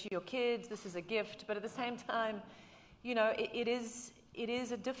to give it to your kids, this is a gift, but at the same time, you know, it is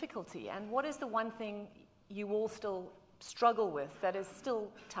a difficulty. And what is the one thing you all still struggle with that is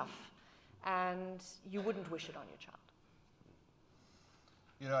still tough and you wouldn't wish it on your child?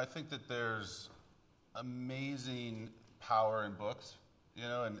 You know, I think that there's amazing power in books, you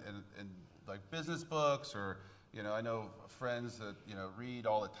know, and like business books, or, you know, I know friends that, you know, read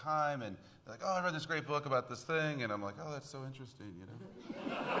all the time, and they're like, oh, I read this great book about this thing, and I'm like, oh, that's so interesting, you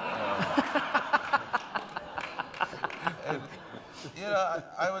know. And, you know,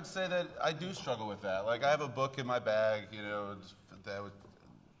 I would say that I do struggle with that. Like, I have a book in my bag, you know, that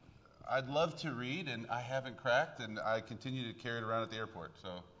I'd love to read, and I haven't cracked, and I continue to carry it around at the airport,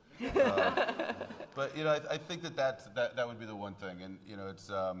 so. But, you know, I think that would be the one thing. And, you know, it's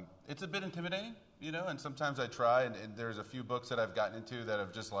a bit intimidating, you know, and sometimes I try, and there's a few books that I've gotten into that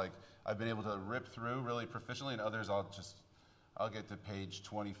have just, like, I've been able to rip through really proficiently, and others I'll get to page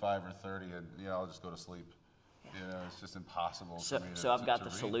 25 or 30, and, you know, I'll just go to sleep. You know, it's just impossible for me to So I've got to the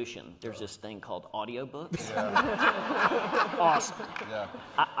read. Solution. There's this thing called audiobooks. Yeah. Awesome. Yeah.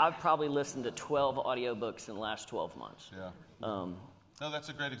 I've probably listened to 12 audiobooks in the last 12 months. Yeah. No, that's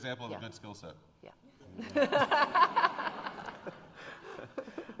a great example of a good skill set. Yeah.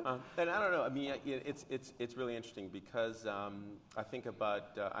 And I don't know. I mean, it's really interesting because I think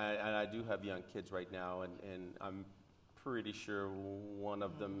about and I do have young kids right now, and I'm pretty sure one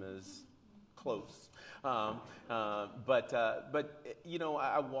of them is close. But you know,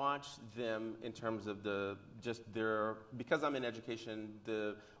 I watch them in terms of because I'm in education,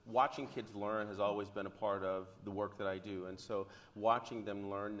 watching kids learn has always been a part of the work that I do. And so watching them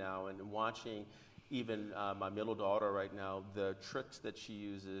learn now, and watching even my middle daughter right now, the tricks that she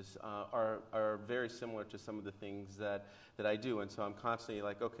uses are very similar to some of the things that I do. And so I'm constantly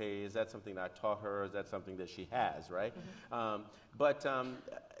like, okay, is that something that I taught her, or is that something that she has, right? Mm-hmm.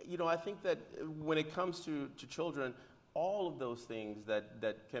 You know, I think that when it comes to children, all of those things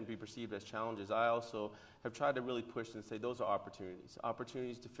that can be perceived as challenges, I also have tried to really push and say those are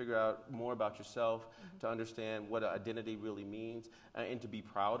opportunities to figure out more about yourself, mm-hmm. to understand what identity really means, and to be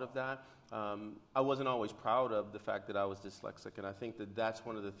proud of that. I wasn't always proud of the fact that I was dyslexic, and I think that that's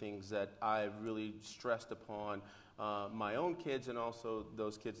one of the things that I've really stressed upon my own kids and also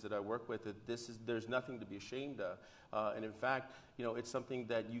those kids that I work with, that there's nothing to be ashamed of. And in fact, you know, it's something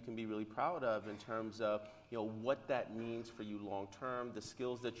that you can be really proud of in terms of, you know, what that means for you long term, the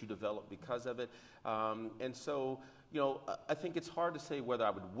skills that you develop because of it. And so, you know, I think it's hard to say whether I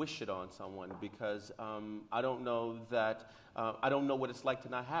would wish it on someone because I don't know what it's like to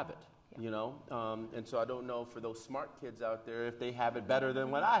not have it. You know, and so I don't know for those smart kids out there if they have it better than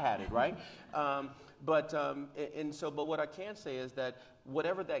when I had it, right? But what I can say is that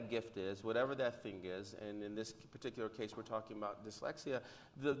whatever that gift is, whatever that thing is, and in this particular case we're talking about dyslexia,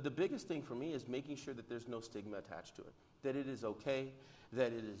 the biggest thing for me is making sure that there's no stigma attached to it, that it is okay,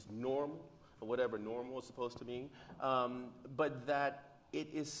 that it is normal, or whatever normal is supposed to mean, but that it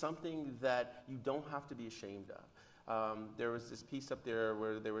is something that you don't have to be ashamed of. There was this piece up there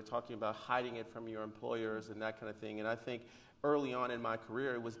where they were talking about hiding it from your employers and that kind of thing, and I think early on in my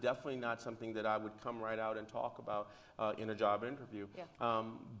career, it was definitely not something that I would come right out and talk about in a job interview. Yeah.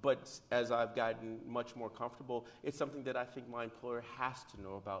 But as I've gotten much more comfortable, it's something that I think my employer has to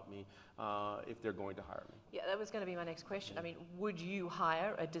know about me if they're going to hire me. Yeah, that was going to be my next question. I mean, would you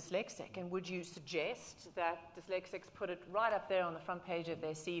hire a dyslexic, and would you suggest that dyslexics put it right up there on the front page of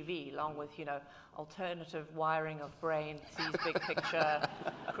their CV, along with, you know, alternative wiring of brain, sees big picture,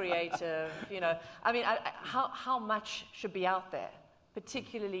 creative, you know? I mean, how much should be out there,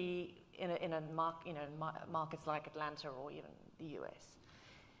 particularly in markets like Atlanta or even the US?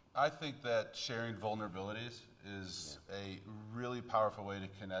 I think that sharing vulnerabilities is a really powerful way to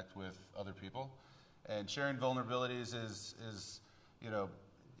connect with other people. And sharing vulnerabilities is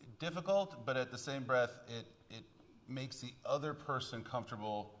difficult, but at the same breath, it makes the other person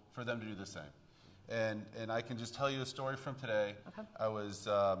comfortable for them to do the same. And I can just tell you a story from today. Okay. I was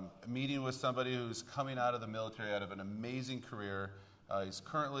meeting with somebody who's coming out of the military, out of an amazing career. He's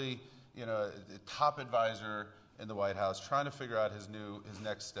currently, a top advisor in the White House, trying to figure out his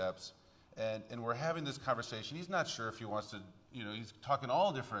next steps. And we're having this conversation. He's not sure if he wants to, he's talking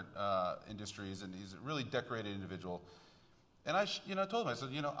all different industries, and he's a really decorated individual. And I told him, I said,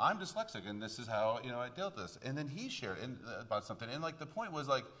 I'm dyslexic, and this is how, I deal with this. And then he shared about something. And, the point was,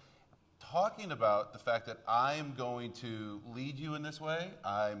 talking about the fact that I'm going to lead you in this way,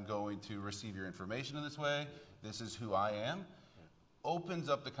 I'm going to receive your information in this way, this is who I am, opens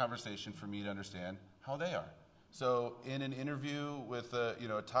up the conversation for me to understand how they are. So in an interview with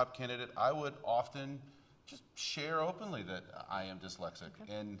a top candidate, I would often just share openly that I am dyslexic.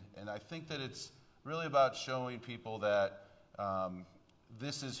 Okay. And I think that it's really about showing people that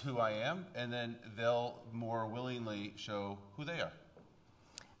this is who I am, and then they'll more willingly show who they are.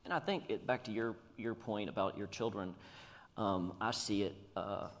 And I think, back to your point about your children, I see it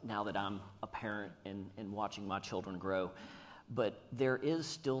now that I'm a parent and watching my children grow, but there is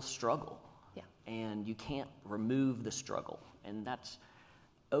still struggle. Yeah. And you can't remove the struggle, and that's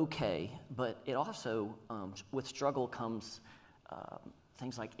okay, but it also, with struggle comes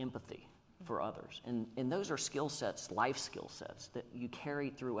things like empathy for others, and those are skill sets, life skill sets, that you carry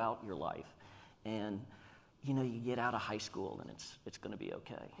throughout your life, and you get out of high school and it's going to be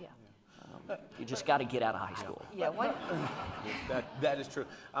okay. Yeah. You just got to get out of high school. Yeah. That is true.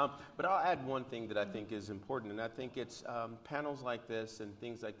 But I'll add one thing that I think is important, and I think it's panels like this and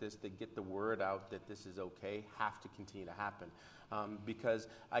things like this that get the word out that this is okay have to continue to happen. Because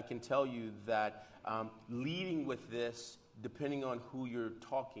I can tell you that leading with this, depending on who you're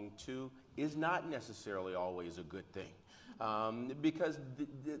talking to, is not necessarily always a good thing. Because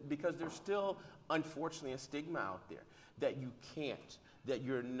there's still, unfortunately, a stigma out there that you can't, that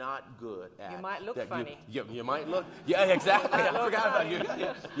you're not good at. You might look funny. You might look. Yeah, exactly. I forgot about you.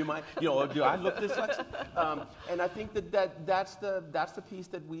 Yeah, you might. Do I look dyslexic? And I think that's the piece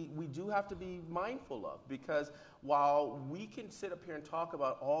that we do have to be mindful of, because while we can sit up here and talk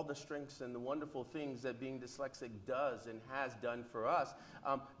about all the strengths and the wonderful things that being dyslexic does and has done for us,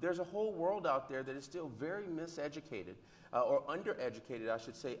 there's a whole world out there that is still very miseducated, or undereducated, I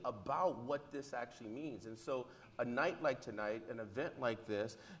should say, about what this actually means. And so a night like tonight, an event like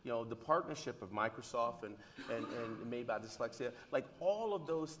this, the partnership of Microsoft and Made by Dyslexia, like all of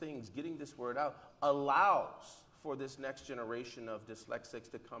those things, getting this word out, allows for this next generation of dyslexics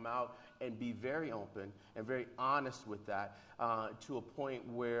to come out and be very open and very honest with that, to a point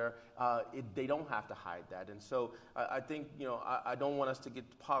where they don't have to hide that. And so I think, I don't want us to get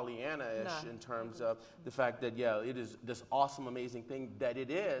Pollyanna-ish in terms of the fact that, it is this awesome, amazing thing that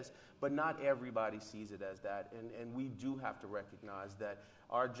it is, but not everybody sees it as that. And we do have to recognize that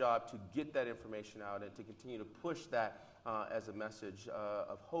our job to get that information out and to continue to push that as a message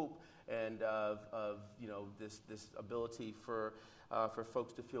of hope and of this ability for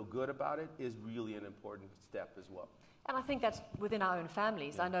folks to feel good about it is really an important step as well. And I think that's within our own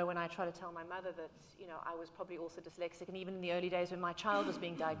families. Yeah. I know when I try to tell my mother that, I was probably also dyslexic, and even in the early days when my child was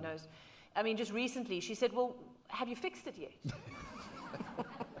being diagnosed, I mean, just recently, she said, well, have you fixed it yet?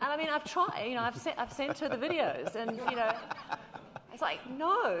 And I mean, I've tried, I've sent her the videos, and, it's like,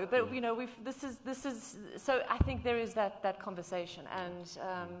 no, but, this is, so I think there is that conversation, and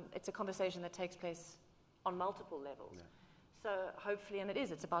it's a conversation that takes place on multiple levels. Yeah. So hopefully, and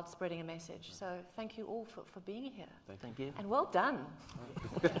it's about spreading a message. So thank you all for being here. Thank you. And well done.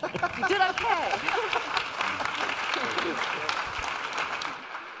 You did okay.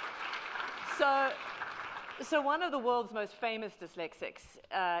 So one of the world's most famous dyslexics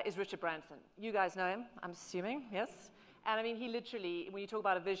is Richard Branson. You guys know him, I'm assuming, yes? And I mean, he literally, when you talk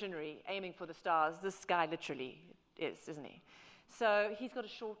about a visionary aiming for the stars, this guy literally is, isn't he? So he's got a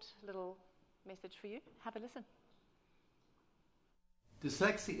short little message for you. Have a listen.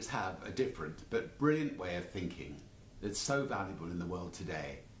 Dyslexics have a different but brilliant way of thinking that's so valuable in the world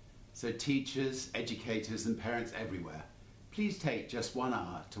today. So teachers, educators and parents everywhere, please take just 1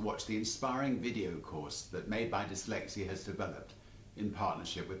 hour to watch the inspiring video course that Made by Dyslexia has developed in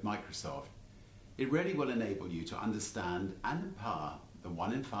partnership with Microsoft. It really will enable you to understand and empower the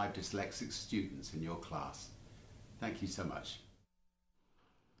 1 in 5 dyslexic students in your class. Thank you so much.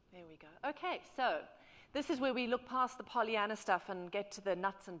 There we go. Okay, so this is where we look past the Pollyanna stuff and get to the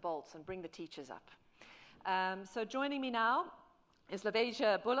nuts and bolts and bring the teachers up. So joining me now is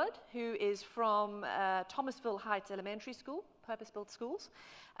Lavesia Bullard, who is from Thomasville Heights Elementary School, purpose-built schools.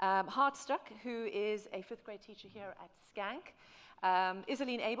 Hartstuck, who is a 5th grade teacher here at Schenck.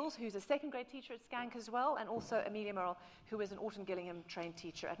 Isaline Abels, who's a 2nd grade teacher at Schenck as well, and also Amelia Merrill, who is an Orton Gillingham trained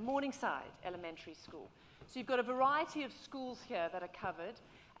teacher at Morningside Elementary School. So you've got a variety of schools here that are covered,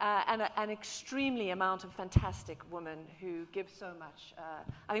 and an extremely amount of fantastic women who give so much.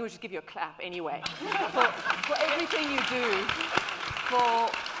 I think we'll just give you a clap anyway for everything you do, for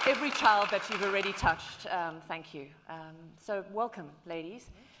every child that you've already touched. Thank you. So welcome,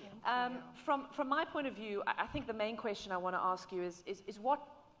 ladies. From my point of view, I think the main question I want to ask you is what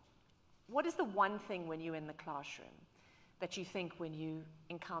is the one thing when you're in the classroom that you think when you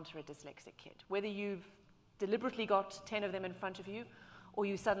encounter a dyslexic kid? Whether you've deliberately got 10 of them in front of you, or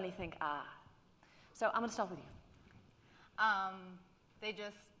you suddenly think, So I'm going to start with you. They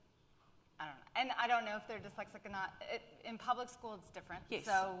just, I don't know. And I don't know if they're dyslexic or not. In public school, it's different. Yes.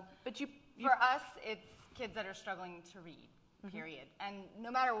 So but you for us, it's kids that are struggling to read, period. And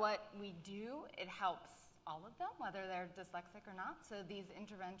no matter what we do, it helps all of them, whether they're dyslexic or not. So these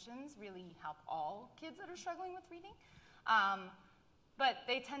interventions really help all kids that are struggling with reading. But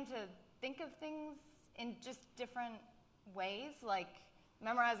they tend to think of things in just different ways, like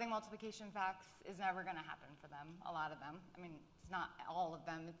memorizing multiplication facts is never going to happen for them, a lot of them. I mean, it's not all of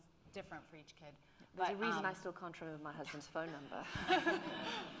them. It's different for each kid. There's a reason I still can't remember my husband's phone number.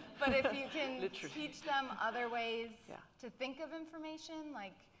 But if you can teach them other ways to think of information,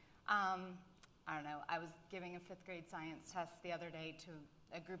 like, I don't know, I was giving a 5th grade science test the other day to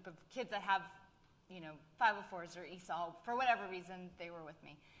a group of kids that have, 504s or ESOL. For whatever reason, they were with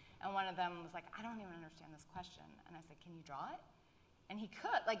me. And one of them was like, I don't even understand this question. And I said, can you draw it? And he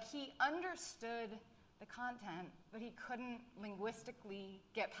could. Like, he understood the content, but he couldn't linguistically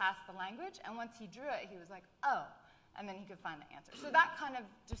get past the language. And once he drew it, he was like, oh. And then he could find the answer. So that kind of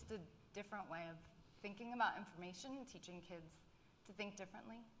just a different way of thinking about information, teaching kids to think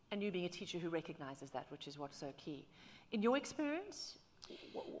differently. And you being a teacher who recognizes that, which is what's so key. In your experience,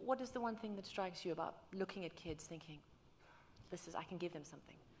 what is the one thing that strikes you about looking at kids thinking, I can give them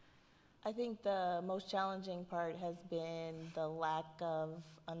something? I think the most challenging part has been the lack of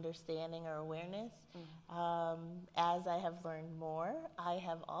understanding or awareness. As I have learned more, I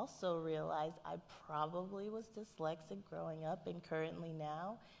have also realized I probably was dyslexic growing up and currently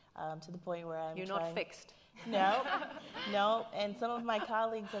now, to the point where I'm You're not fixed. No. And some of my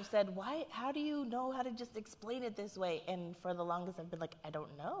colleagues have said, how do you know how to just explain it this way? And for the longest, I've been like, I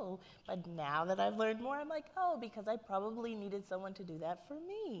don't know. But now that I've learned more, I'm like, because I probably needed someone to do that for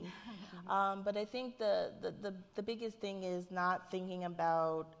me. But I think the biggest thing is not thinking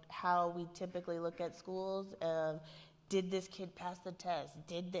about how we typically look at schools of, did this kid pass the test?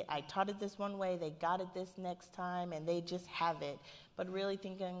 I taught it this one way, they got it this next time, and they just have it. But really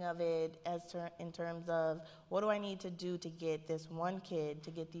thinking of it in terms of, what do I need to do to get this one kid,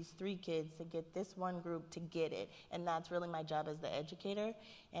 to get these 3 kids, to get this one group to get it? And that's really my job as the educator.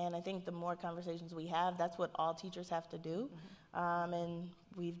 And I think the more conversations we have, that's what all teachers have to do. And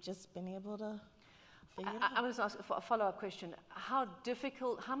we've just been able to figure it out. I was going to ask a follow-up question. How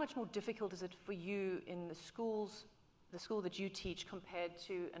much more difficult is it for you in the school that you teach compared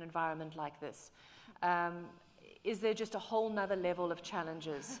to an environment like this? Is there just a whole nother level of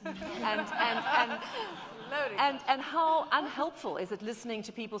challenges? and how unhelpful is it listening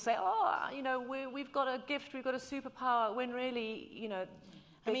to people say, we've got a gift, we've got a superpower, when really,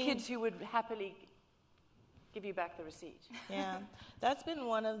 kids who would happily give you back the receipt. Yeah, that's been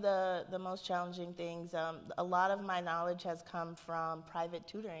one of the most challenging things. A lot of my knowledge has come from private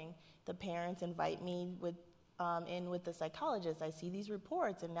tutoring. The parents invite me in with the psychologist. I see these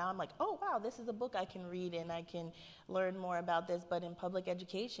reports, and now I'm like, oh wow, this is a book I can read and I can learn more about this. But in public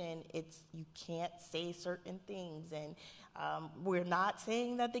education, you can't say certain things, and we're not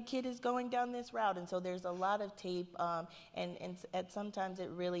saying that the kid is going down this route. And so there's a lot of tape, and sometimes it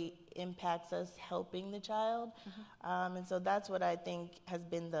really impacts us helping the child. And so that's what I think has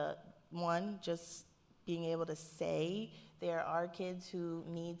been the one, just being able to say there are kids who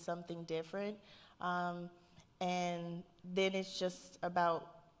need something different. And then it's just about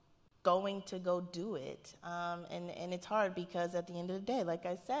going to go do it. And it's hard because at the end of the day, like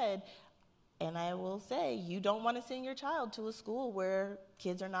I said, and I will say, you don't want to send your child to a school where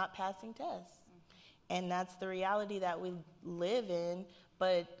kids are not passing tests. And that's the reality that we live in,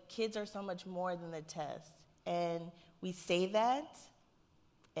 but kids are so much more than the test. And we say that,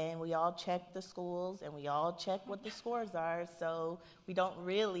 and we all check the schools, and we all check what the scores are, so we don't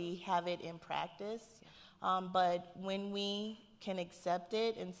really have it in practice. But when we can accept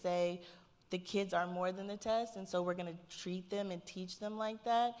it and say the kids are more than the test, and so we're going to treat them and teach them like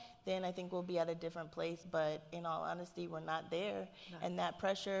that, then I think we'll be at a different place. But in all honesty, we're not there, and that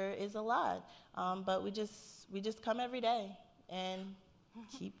pressure is a lot. But we just come every day and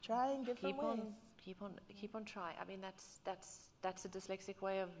keep trying different ways. Keep on trying. I mean, that's a dyslexic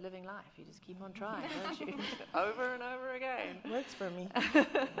way of living life. You just keep on trying, don't you? Over and over again. Works for me.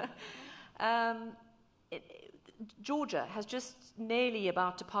 Georgia has just nearly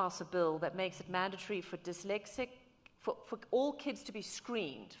about to pass a bill that makes it mandatory for for all kids to be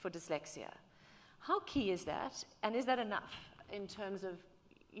screened for dyslexia. How key is that? And is that enough in terms of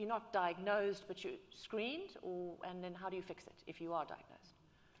you're not diagnosed but you're screened? And then how do you fix it if you are diagnosed?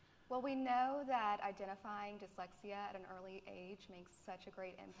 Well, we know that identifying dyslexia at an early age makes such a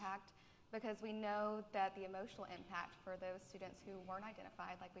great impact because we know that the emotional impact for those students who weren't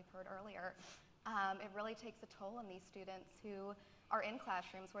identified, like we've heard earlier, it really takes a toll on these students who are in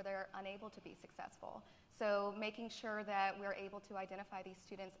classrooms where they're unable to be successful. So making sure that we're able to identify these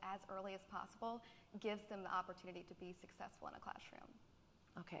students as early as possible gives them the opportunity to be successful in a classroom.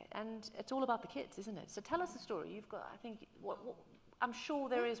 Okay, and it's all about the kids, isn't it? So tell us a story. You've got, I think, I'm sure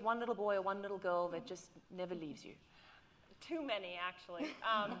there is one little boy or one little girl that just never leaves you. Too many, actually.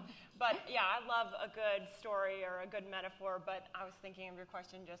 But yeah, I love a good story or a good metaphor, but I was thinking of your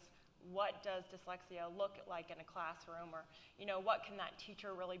question just, what does dyslexia look like in a classroom, or what can that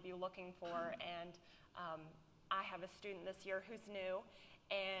teacher really be looking for? And I have a student this year who's new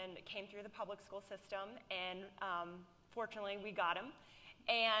and came through the public school system, and fortunately we got him.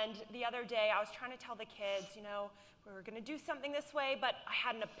 And the other day I was trying to tell the kids, we were going to do something this way, but I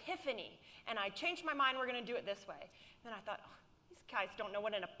had an epiphany, and I changed my mind, we're going to do it this way. And then I thought, these guys don't know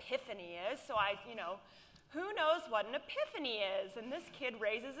what an epiphany is, so who knows what an epiphany is? And this kid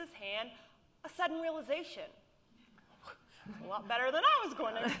raises his hand, a sudden realization. It's a lot better than I was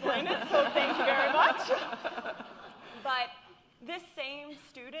going to explain it, so thank you very much. But this same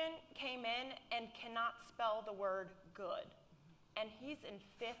student came in and cannot spell the word good. And he's in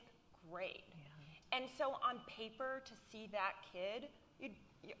 5th grade. Yeah. And so on paper, to see that kid,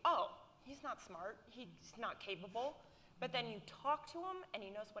 he's not smart, he's not capable. But then you talk to him and he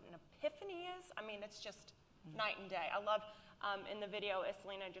knows what an epiphany is. I mean, it's just night and day. I love in the video,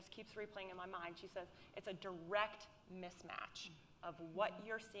 Iselina just keeps replaying in my mind. She says it's a direct mismatch of what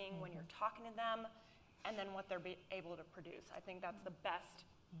you're seeing when you're talking to them and then what they're able to produce. I think that's the best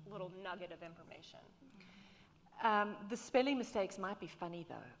little nugget of information. The spelling mistakes might be funny,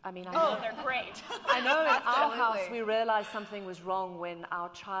 though. I mean, I know, they're great. I know in our house we realized something was wrong when our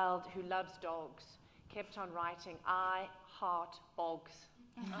child, who loves dogs, kept on writing, I heart bogs.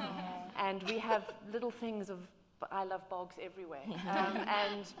 And we have little things of I love bogs everywhere.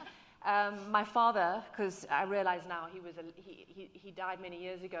 My father, because I realize now he died many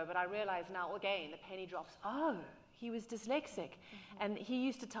years ago, but I realize now again the penny drops. Oh, he was dyslexic, and he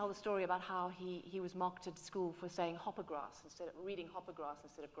used to tell the story about how he was mocked at school for saying hoppergrass instead of reading hoppergrass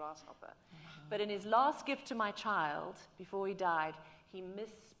instead of grasshopper. But in his last gift to my child before he died, he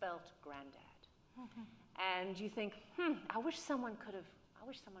misspelt granddad. And you think, I wish someone could have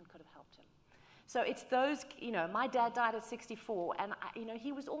helped him. So it's those, my dad died at 64, and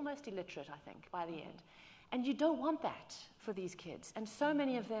he was almost illiterate, I think, by the end. And you don't want that for these kids. And so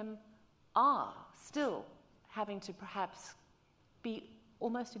many of them are still having to perhaps be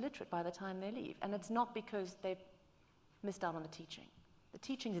almost illiterate by the time they leave. And it's not because they've missed out on the teaching. The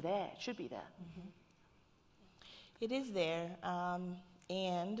teaching's there, it should be there. It is there,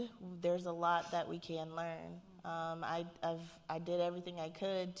 and there's a lot that we can learn. I did everything I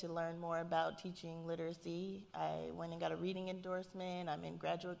could to learn more about teaching literacy. I went and got a reading endorsement. I'm in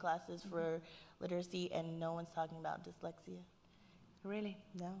graduate classes for literacy, and no one's talking about dyslexia. Really?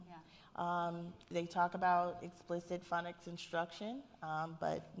 No. Yeah. They talk about explicit phonics instruction,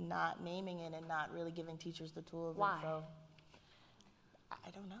 but not naming it and not really giving teachers the tools. Why? And so, I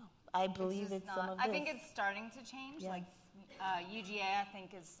don't know. I believe it's some of this. I think it's starting to change. Yeah. Like UGA, I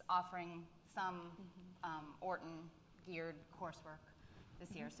think, is offering some Orton-geared coursework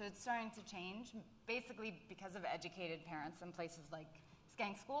this year. So it's starting to change, basically because of educated parents in places like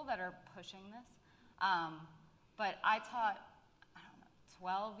Schenck School that are pushing this. But I taught, I don't know,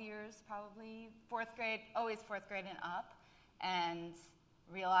 12 years probably, fourth grade, always fourth grade and up, and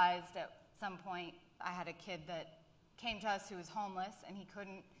realized at some point I had a kid that came to us who was homeless, and he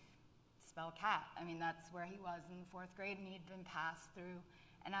couldn't spell cat. I mean, that's where he was in the fourth grade, and he'd been passed through.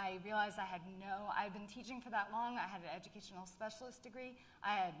 And I realized I'd been teaching for that long. I had an educational specialist degree.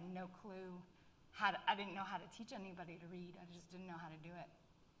 I had no clue I didn't know how to teach anybody to read. I just didn't know how to do it.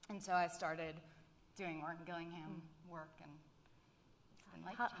 And so I started doing Morton Gillingham work, and it's been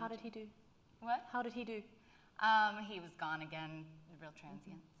life-changing. How did he do? What? How did he do? He was gone again, real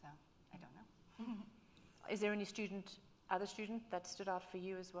transient, so I don't know. Is there any other student that stood out for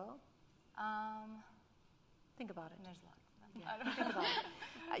you as well? Think about it. There's lots of them. Yeah. Think about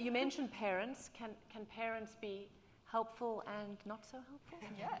it. You mentioned parents. Can parents be helpful and not so helpful?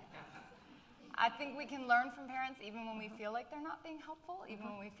 Yeah. I think we can learn from parents even when we feel like they're not being helpful, even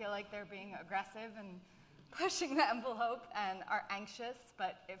when we feel like they're being aggressive and pushing the envelope and are anxious.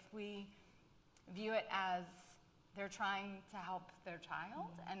 But if we view it as they're trying to help their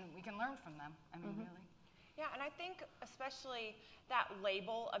child, and we can learn from them, I mean, really. Yeah, and I think especially that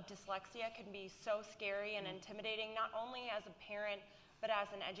label of dyslexia can be so scary and intimidating, not only as a parent, but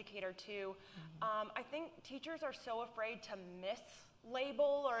as an educator too. I think teachers are so afraid to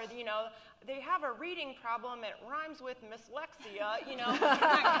mislabel, or, you know, they have a reading problem, it rhymes with dyslexia, you know,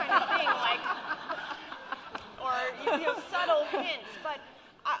 that kind of thing, like, or, you know, subtle hints, but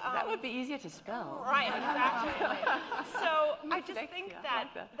that would be easier to spell. Right, exactly. So I just think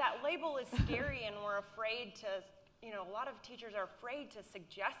that label is scary, and we're afraid to, you know, a lot of teachers are afraid to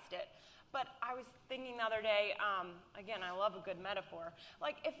suggest it. But I was thinking the other day, again, I love a good metaphor.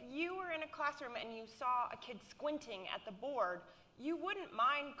 Like, if you were in a classroom and you saw a kid squinting at the board, you wouldn't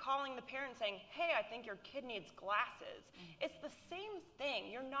mind calling the parent saying, hey, I think your kid needs glasses. It's the same thing.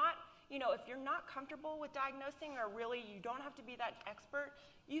 You're not, you know, if you're not comfortable with diagnosing, or really you don't have to be that expert,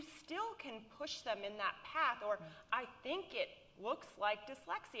 you still can push them in that path, or I think it looks like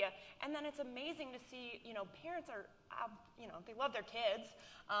dyslexia. And then it's amazing to see, you know, parents are, you know, they love their kids,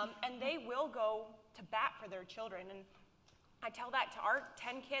 and they will go to bat for their children. And I tell that to our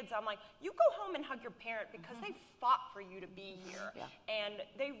 10 kids. I'm like, you go home and hug your parent, because they fought for you to be here. Yeah. And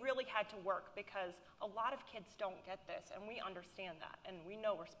they really had to work, because a lot of kids don't get this, and we understand that, and we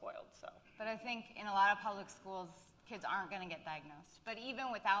know we're spoiled. So. But I think in a lot of public schools, kids aren't going to get diagnosed. But even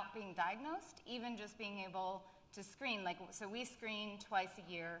without being diagnosed, even just being able to screen, like, so we screen twice a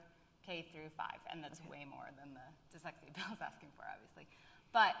year, K through 5, and that's way more than the dyslexia bill is asking for, obviously.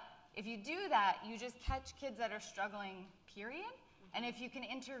 But if you do that, you just catch kids that are struggling, period. And if you can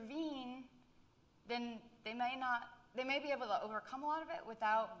intervene, then they may be able to overcome a lot of it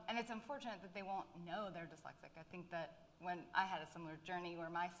without, and it's unfortunate that they won't know they're dyslexic. I think that when I had a similar journey where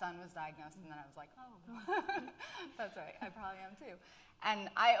my son was diagnosed, and then I was like, oh, that's right, I probably am too. And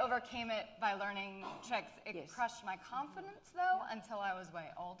I overcame it by learning tricks. It crushed my confidence, though, until I was way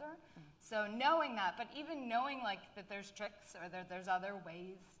older. So knowing that, but even knowing like that there's tricks, or that there's other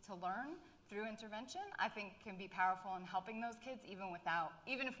ways to learn through intervention, I think can be powerful in helping those kids, even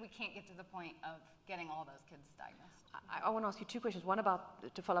if we can't get to the point of getting all those kids diagnosed. I want to ask you two questions. One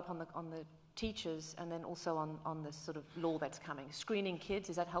about, to follow up on the teachers, and then also on this sort of law that's coming. Screening kids,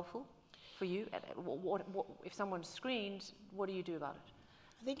 is that helpful for you? What, if someone's screened, what do you do about it?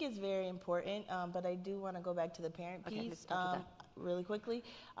 I think it's very important, but I do want to go back to the parent piece. Let's start with that. Really quickly.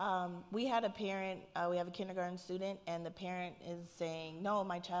 We had a parent, we have a kindergarten student, and the parent is saying, no,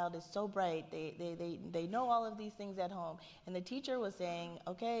 my child is so bright. They know all of these things at home. And the teacher was saying,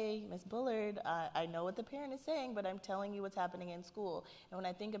 okay, Ms. Bullard, I know what the parent is saying, but I'm telling you what's happening in school. And when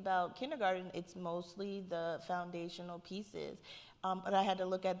I think about kindergarten, it's mostly the foundational pieces. But I had to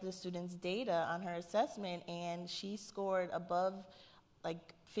look at the student's data on her assessment, and she scored above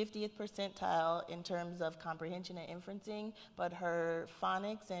like 50th percentile in terms of comprehension and inferencing, but her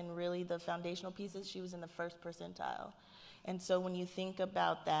phonics and really the foundational pieces, she was in the first percentile. And so when you think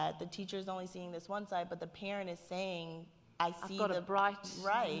about that, the teacher is only seeing this one side, but the parent is saying, I see a bright...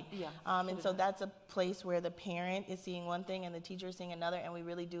 Right. Yeah, and so that's a place where the parent is seeing one thing and the teacher is seeing another, and we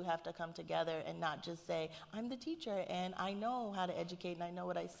really do have to come together and not just say, I'm the teacher and I know how to educate and I know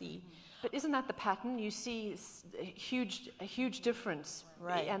what I see. But isn't that the pattern? You see a huge difference,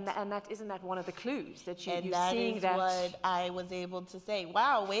 right? And isn't that one of the clues that you're that seeing is that? What I was able to say.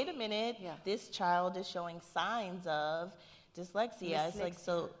 Wow, wait a minute, this child is showing signs of dyslexia. It's like,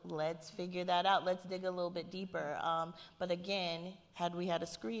 so let's figure that out. Let's dig a little bit deeper. But again, had we had a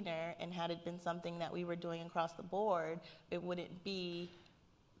screener and had it been something that we were doing across the board, it wouldn't be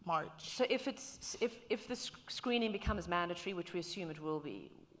March. So if the screening becomes mandatory, which we assume it will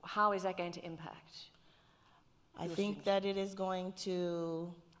be, how is that going to impact? I think that it is going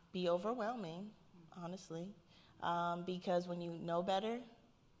to be overwhelming, honestly, because when you know better,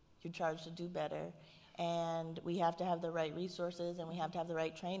 you're charged to do better. And we have to have the right resources and we have to have the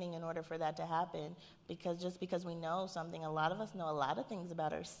right training in order for that to happen. Because just because we know something, a lot of us know a lot of things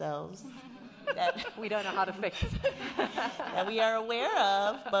about ourselves that we don't know how to fix. That we are aware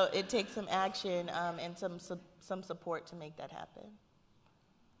of, but it takes some action and some support to make that happen.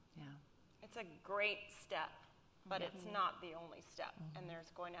 Yeah. It's a great step, but it's not the only step. And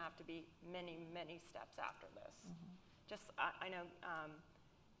there's going to have to be many, many steps after this. Just, I know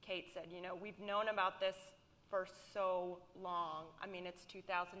Kate said, you know, we've known about this for so long. I mean, it's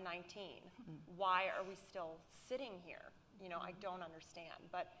 2019. Why are we still sitting here? You know, I don't understand.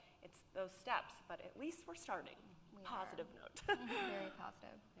 But it's those steps. But at least we're starting. Positive note. Very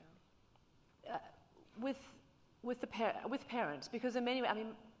positive. Yeah. With parents, because in many ways, I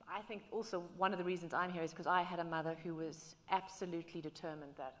mean, I think also one of the reasons I'm here is because I had a mother who was absolutely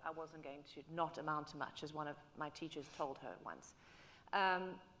determined that I wasn't going to not amount to much, as one of my teachers told her once.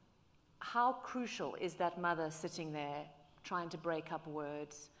 How crucial is that mother sitting there trying to break up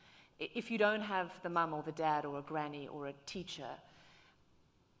words? If you don't have the mum or the dad or a granny or a teacher,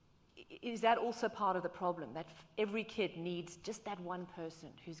 is that also part of the problem, that every kid needs just that one person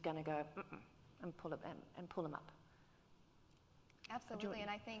who's going to go and pull them up? Absolutely, and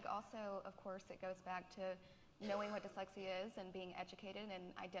I think also, of course, it goes back to knowing what dyslexia is and being educated and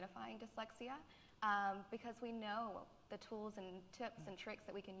identifying dyslexia, because we know the tools and tips and tricks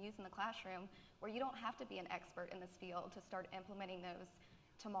that we can use in the classroom where you don't have to be an expert in this field to start implementing those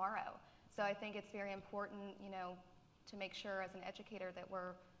tomorrow. So I think it's very important, you know, to make sure as an educator that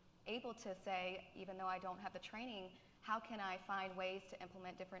we're able to say, even though I don't have the training, how can I find ways to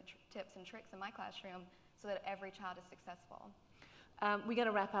implement different tips and tricks in my classroom so that every child is successful? We're going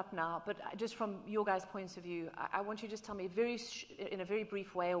to wrap up now, but just from your guys' points of view, I want you to just tell me in a very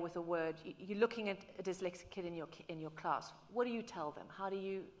brief way or with a word. You're looking at a dyslexic kid in your class. What do you tell them? How do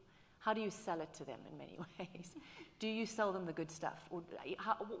you sell it to them in many ways? Do you sell them the good stuff, or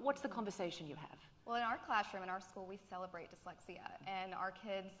what's the conversation you have? Well, in our classroom, in our school, we celebrate dyslexia, and our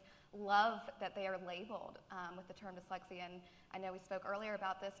kids love that they are labeled with the term dyslexia. And I know we spoke earlier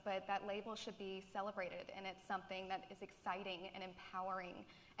about this, but that label should be celebrated, and it's something that is exciting and empowering.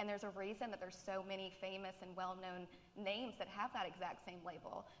 And there's a reason that there's so many famous and well-known names that have that exact same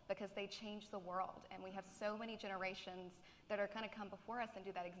label, because they change the world. And we have so many generations that are going to come before us and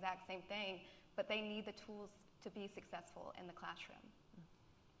do that exact same thing, but they need the tools to be successful in the classroom.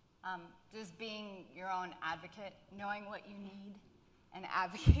 Just being your own advocate, knowing what you need and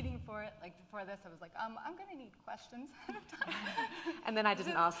advocating for it. Like before this, I was like, I'm going to need questions ahead of time. And then I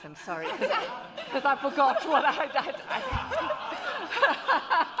didn't ask them, sorry, because I forgot what I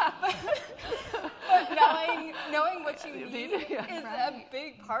But knowing what you need is a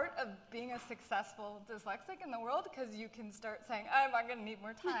big part of being a successful dyslexic in the world, because you can start saying, I'm going to need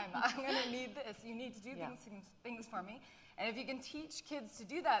more time. I'm going to need this. You need to do things for me. And if you can teach kids to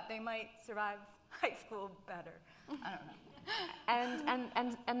do that, they might survive high school better. I don't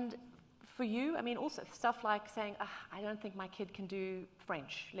know. And for you, I mean, also stuff like saying, I don't think my kid can do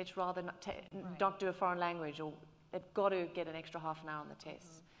French. Let's rather not do a foreign language, or they've got to get an extra half an hour on the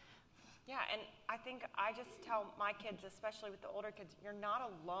tests. Yeah, and I think I just tell my kids, especially with the older kids, you're not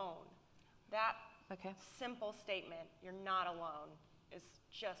alone. That simple statement, you're not alone, is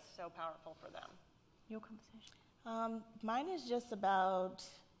just so powerful for them. Your conversation? Mine is just about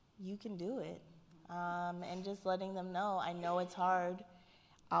you can do it, and just letting them know, I know it's hard,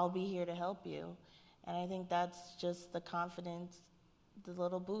 I'll be here to help you. And I think that's just the confidence, the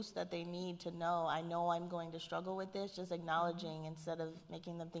little boost that they need to know, I know I'm going to struggle with this, just acknowledging instead of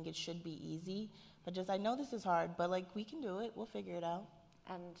making them think it should be easy, but just, I know this is hard, but like, we can do it, we'll figure it out.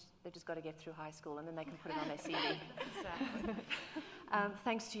 And they've just got to get through high school, and then they can put it on their CV. Exactly.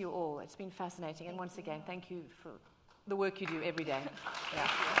 Thanks to you all. It's been fascinating. And once again, thank you for the work you do every day. Yeah.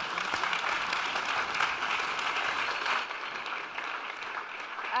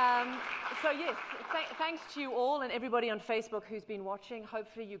 So yes, thanks to you all and everybody on Facebook who's been watching.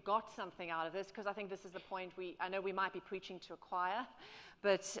 Hopefully you got something out of this, because I think this is the point. I know we might be preaching to a choir,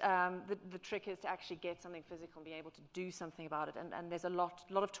 but the trick is to actually get something physical and be able to do something about it. And there's a lot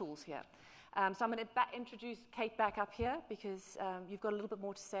of tools here. So I'm going to introduce Kate back up here, because you've got a little bit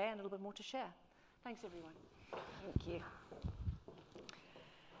more to say and a little bit more to share. Thanks, everyone. Thank you.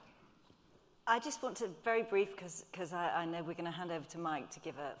 I just want to, very brief, because I know we're going to hand over to Mike to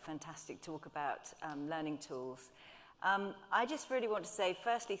give a fantastic talk about learning tools. I just really want to say,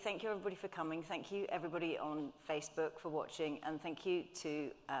 firstly, thank you everybody for coming. Thank you everybody on Facebook for watching, and thank you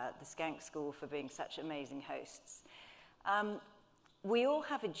to the Schenck School for being such amazing hosts. We all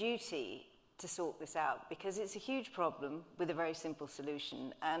have a duty to sort this out because it's a huge problem with a very simple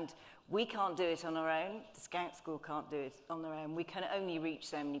solution, and we can't do it on our own. The Schenck School can't do it on their own. We can only reach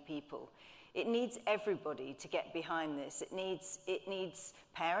so many people. It needs everybody to get behind this. It needs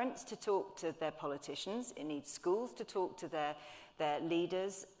parents to talk to their politicians. It needs schools to talk to their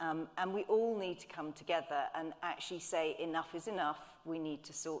leaders. And we all need to come together and actually say enough is enough. We need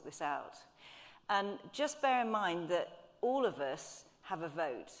to sort this out. And just bear in mind that all of us have a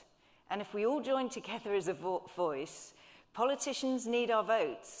vote. And if we all join together as a voice, politicians need our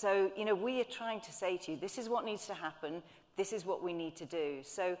votes. So, we are trying to say to you, this is what needs to happen. This is what we need to do.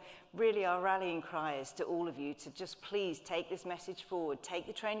 So really our rallying cry is to all of you to just please take this message forward, take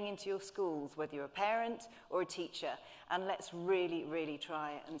the training into your schools, whether you're a parent or a teacher, and let's really, really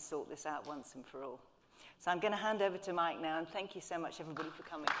try and sort this out once and for all. So I'm going to hand over to Mike now, and thank you so much everybody for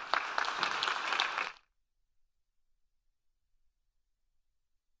coming.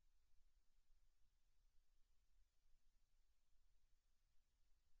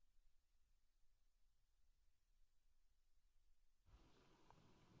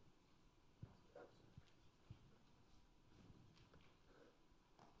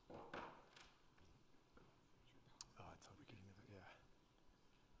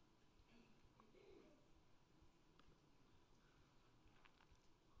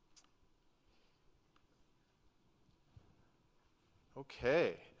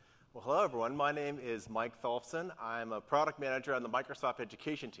 Okay. Well, hello, everyone. My name is Mike Tholfsen. I'm a product manager on the Microsoft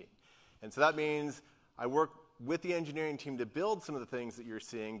education team. And so that means I work with the engineering team to build some of the things that you're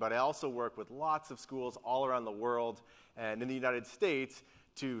seeing, but I also work with lots of schools all around the world and in the United States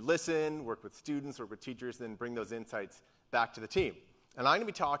to listen, work with students, work with teachers, and then bring those insights back to the team. And I'm going to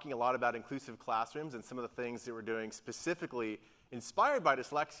be talking a lot about inclusive classrooms and some of the things that we're doing specifically inspired by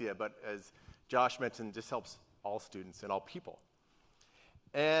dyslexia, but as Josh mentioned, just helps all students and all people.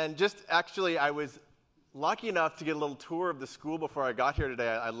 And just actually, I was lucky enough to get a little tour of the school before I got here today.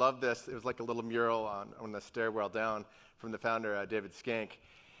 I love this. It was like a little mural on the stairwell down from the founder, David Schenck.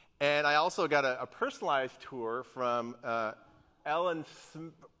 And I also got a personalized tour from Ellen,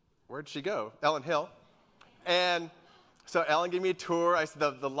 where'd she go? Ellen Hill. And so Ellen gave me a tour. I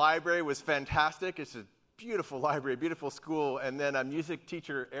said the library was fantastic. It's a beautiful library, beautiful school. And then music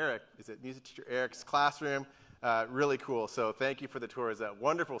teacher Eric's classroom. Really cool. So thank you for the tour. It's a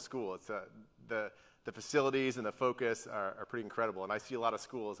wonderful school. It's the facilities and the focus are pretty incredible. And I see a lot of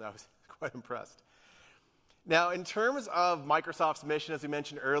schools. I was quite impressed. Now, in terms of Microsoft's mission, as we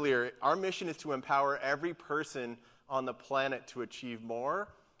mentioned earlier, our mission is to empower every person on the planet to achieve more.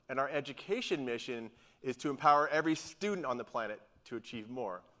 And our education mission is to empower every student on the planet to achieve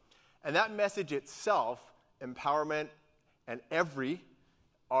more. And that message itself, empowerment and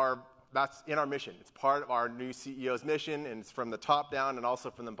that's in our mission. It's part of our new CEO's mission, and it's from the top down and also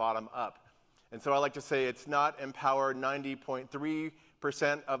from the bottom up. And so I like to say it's not empower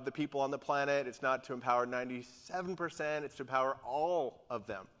 90.3% of the people on the planet. It's not to empower 97%. It's to empower all of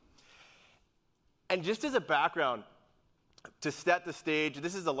them. And just as a background, to set the stage,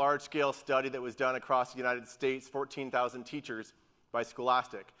 this is a large-scale study that was done across the United States, 14,000 teachers by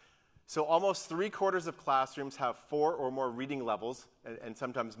Scholastic. So almost 3/4 of classrooms have 4 or more reading levels, and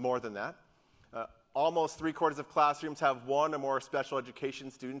sometimes more than that. Almost 3/4 of classrooms have 1 or more special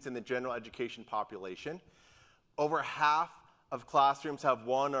education students in the general education population. Over half of classrooms have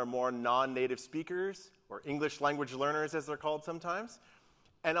 1 or more non-native speakers, or English language learners as they're called sometimes.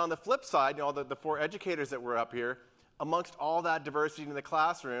 And on the flip side, the 4 educators that were up here, amongst all that diversity in the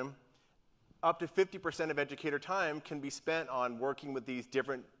classroom, up to 50% of educator time can be spent on working with these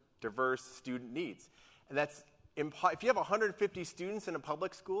different diverse student needs. And that's, if you have 150 students in a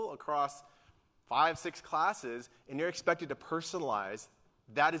public school across 5-6 classes, and you're expected to personalize,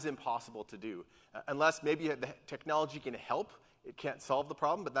 that is impossible to do. Unless maybe the technology can help. It can't solve the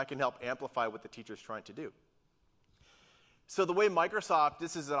problem, but that can help amplify what the teacher's trying to do. So the way Microsoft,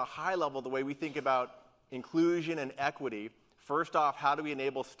 this is at a high level, the way we think about inclusion and equity. First off, how do we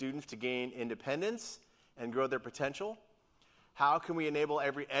enable students to gain independence and grow their potential? How can we enable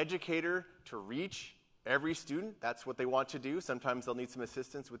every educator to reach every student? That's what they want to do. Sometimes they'll need some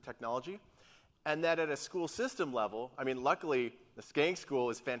assistance with technology. And that at a school system level, luckily, the Schenck School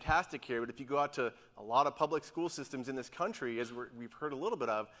is fantastic here, but if you go out to a lot of public school systems in this country, as we've heard a little bit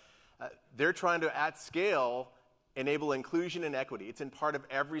of, they're trying to, at scale, enable inclusion and equity. It's in part of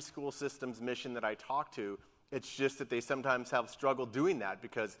every school system's mission that I talk to. It's just that they sometimes have struggled doing that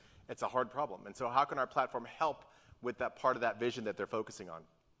because it's a hard problem. And so how can our platform help with that part of that vision that they're focusing on.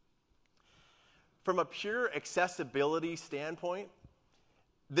 From a pure accessibility standpoint,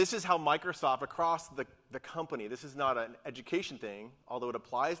 this is how Microsoft, across the company, this is not an education thing, although it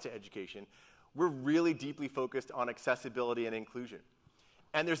applies to education, we're really deeply focused on accessibility and inclusion.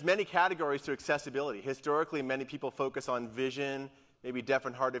 And there's many categories to accessibility. Historically, many people focus on vision, maybe deaf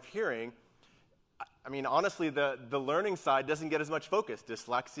and hard of hearing. I mean, honestly, the learning side doesn't get as much focus.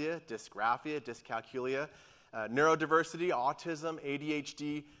 Dyslexia, dysgraphia, dyscalculia, neurodiversity, autism,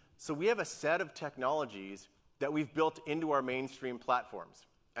 ADHD. So we have a set of technologies that we've built into our mainstream platforms.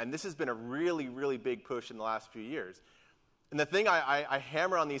 And this has been a really, really big push in the last few years. And the thing I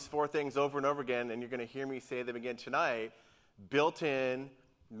hammer on these 4 things over and over again, and you're going to hear me say them again tonight: built-in,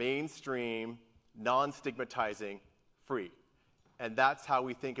 mainstream, non-stigmatizing, free. And that's how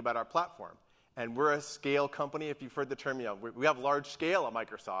we think about our platform. And we're a scale company. If you've heard the term, we have large scale at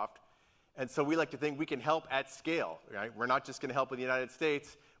Microsoft. And so we like to think we can help at scale. Right? We're not just going to help in the United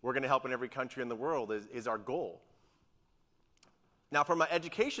States. We're going to help in every country in the world is our goal. Now, from my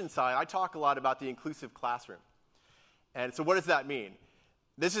education side, I talk a lot about the inclusive classroom. And so what does that mean?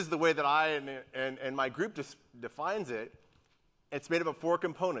 This is the way that I and my group defines it. It's made up of 4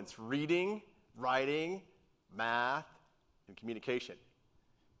 components: reading, writing, math, and communication.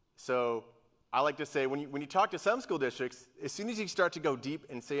 So I like to say, when you talk to some school districts, as soon as you start to go deep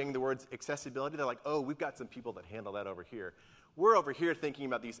in saying the words accessibility, they're like, oh, we've got some people that handle that over here. We're over here thinking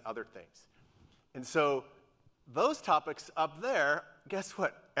about these other things. And so those topics up there, guess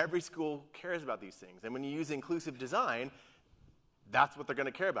what? Every school cares about these things. And when you use inclusive design, that's what they're going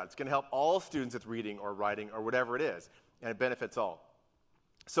to care about. It's going to help all students with reading or writing or whatever it is, and it benefits all.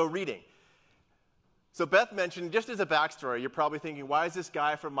 So reading. So Beth mentioned, just as a backstory, you're probably thinking, why is this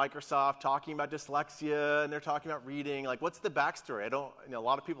guy from Microsoft talking about dyslexia and they're talking about reading? Like, what's the backstory? A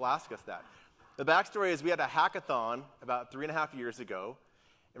lot of people ask us that. The backstory is we had a hackathon about 3.5 years ago.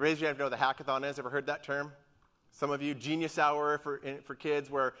 Raise your hand if you know what the hackathon is. Ever heard that term? Some of you, Genius Hour for kids,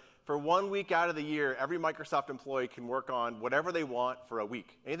 where for 1 week out of the year, every Microsoft employee can work on whatever they want for a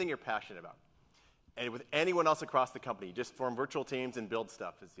week, anything you're passionate about. And with anyone else across the company, just form virtual teams and build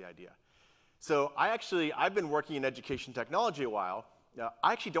stuff is the idea. So I've been working in education technology a while.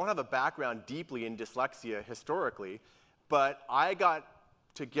 I actually don't have a background deeply in dyslexia historically, but I got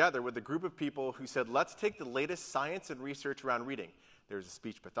together with a group of people who said, let's take the latest science and research around reading. There's a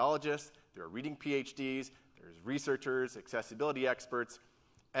speech pathologist, there are reading PhDs, there's researchers, accessibility experts,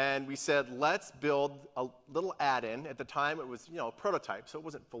 and we said, let's build a little add-in. At the time, it was a prototype, so it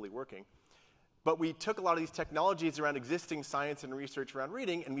wasn't fully working. But we took a lot of these technologies around existing science and research around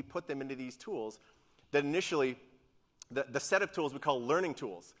reading, and we put them into these tools that initially, the set of tools we call learning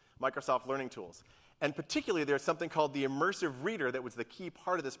tools, Microsoft Learning Tools. And particularly, there's something called the immersive reader that was the key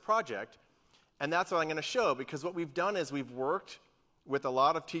part of this project. And that's what I'm going to show, because what we've done is we've worked with a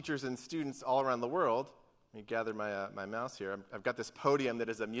lot of teachers and students all around the world. Let me gather my mouse here. I've got this podium that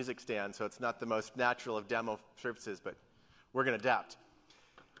is a music stand, so it's not the most natural of demo surfaces, but we're going to adapt.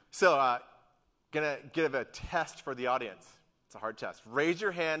 So, going to give a test for the audience. It's a hard test. Raise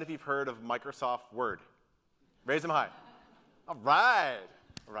your hand if you've heard of Microsoft Word. Raise them high. All right.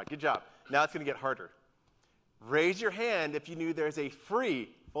 All right, good job. Now it's going to get harder. Raise your hand if you knew there's a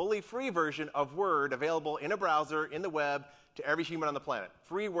fully free version of Word available in a browser, in the web, to every human on the planet.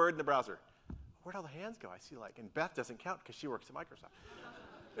 Free Word in the browser. Where'd all the hands go? I see and Beth doesn't count because she works at Microsoft.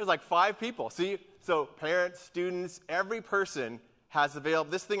 There's 5 people. See, so parents, students, every person has available.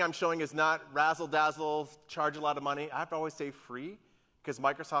 This thing I'm showing is not razzle-dazzle, charge a lot of money. I have to always say free, because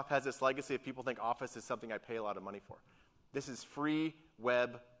Microsoft has this legacy of people think Office is something I pay a lot of money for. This is free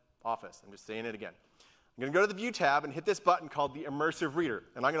web Office. I'm just saying it again. I'm going to go to the View tab and hit this button called the Immersive Reader.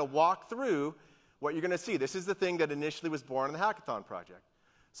 And I'm going to walk through what you're going to see. This is the thing that initially was born in the hackathon project.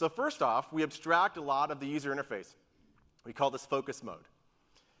 So first off, we abstract a lot of the user interface. We call this focus mode.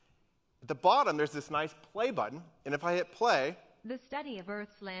 At the bottom, there's this nice play button. And if I hit play, the study of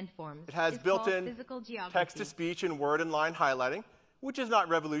Earth's landforms it has built-in text-to-speech and word and line highlighting, which is not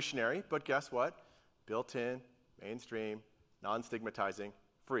revolutionary, but guess what? Built-in, mainstream, non-stigmatizing,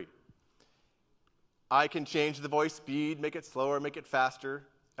 free. I can change the voice speed, make it slower, make it faster.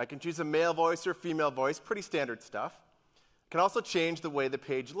 I can choose a male voice or female voice, pretty standard stuff. I can also change the way the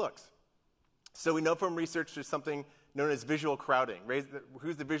page looks. So we know from research there's something known as visual crowding.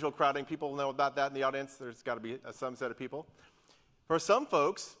 Who's the visual crowding? People know about that in the audience. There's got to be some set of people. For some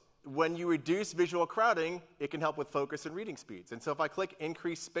folks, when you reduce visual crowding, it can help with focus and reading speeds. And so if I click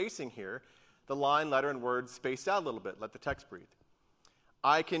increase spacing here, the line, letter, and words space out a little bit, let the text breathe.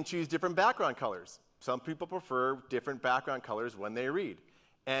 I can choose different background colors. Some people prefer different background colors when they read.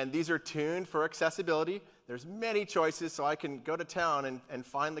 And these are tuned for accessibility. There's many choices, so I can go to town and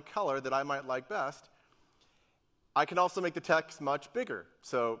find the color that I might like best. I can also make the text much bigger.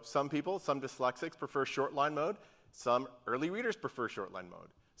 So some people, some dyslexics prefer short line mode. Some early readers prefer short line mode.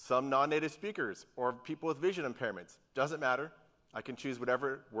 Some non-native speakers or people with vision impairments. Doesn't matter. I can choose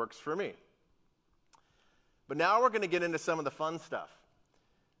whatever works for me. But now we're going to get into some of the fun stuff.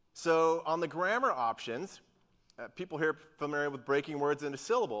 So on the grammar options, people here are familiar with breaking words into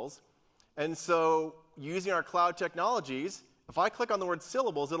syllables. And so using our cloud technologies, if I click on the word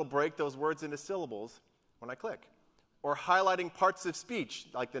syllables, it'll break those words into syllables when I click. Or highlighting parts of speech,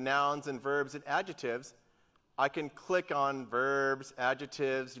 like the nouns and verbs and adjectives, I can click on verbs,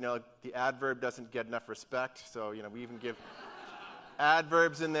 adjectives. You know, the adverb doesn't get enough respect, so we even give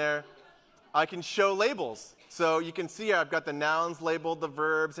adverbs in there. I can show labels. So you can see I've got the nouns labeled, the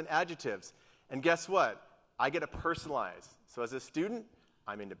verbs, and adjectives. And guess what? I get to personalize. So as a student,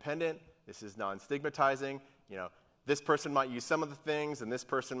 I'm independent. This is non-stigmatizing. This person might use some of the things, and this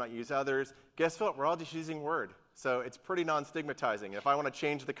person might use others. Guess what? We're all just using Word. So it's pretty non-stigmatizing. If I want to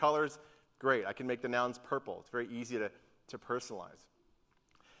change the colors, great. I can make the nouns purple. It's very easy to personalize.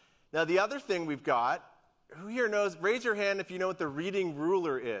 Now, the other thing we've got, who here knows, raise your hand if you know what the reading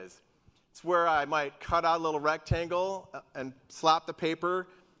ruler is. It's where I might cut out a little rectangle and slap the paper.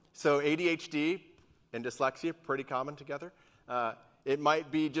 So ADHD and dyslexia, pretty common together. It might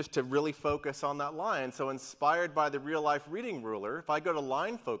be just to really focus on that line. So inspired by the real-life reading ruler, if I go to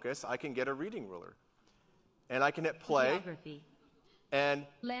line focus, I can get a reading ruler. And I can hit play. Geography. And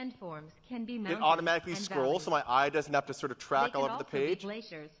landforms can be mountains it automatically and scrolls, valleys. so my eye doesn't have to sort of track They all can over the also be page.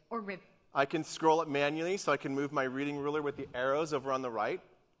 glaciers or rivers. I can scroll it manually, so I can move my reading ruler with the arrows over on the right.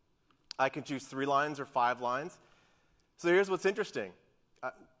 I can choose 3 lines or 5 lines. So here's what's interesting.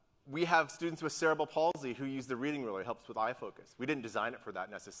 We have students with cerebral palsy who use the reading ruler. It helps with eye focus. We didn't design it for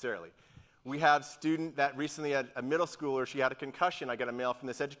that necessarily. We have a student that recently had a middle schooler. She had a concussion. I got a mail from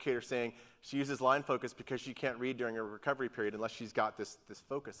this educator saying she uses line focus because she can't read during a recovery period unless she's got this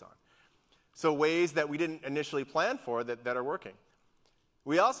focus on. So ways that we didn't initially plan for that are working.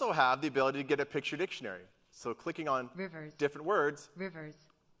 We also have the ability to get a picture dictionary. So clicking on rivers, different words. Rivers.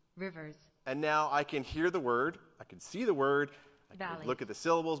 And now I can hear the word. I can see the word. I can look at the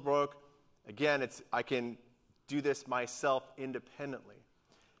syllables broke. Again, I can do this myself independently.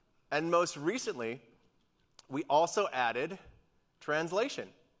 And most recently, we also added translation.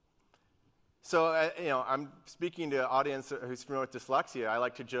 So, I'm speaking to an audience who's familiar with dyslexia. I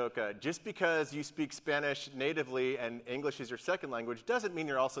like to joke, just because you speak Spanish natively and English is your second language doesn't mean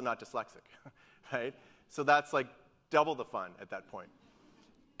you're also not dyslexic, right? So that's like double the fun at that point.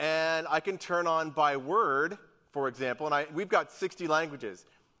 And I can turn on by word, for example, and we've got 60 languages.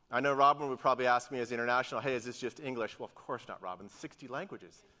 I know Robyn would probably ask me as international, hey, is this just English? Well, of course not, Robyn. 60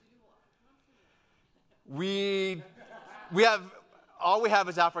 languages. All we have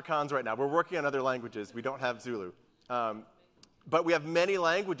is Afrikaans right now. We're working on other languages. We don't have Zulu. But we have many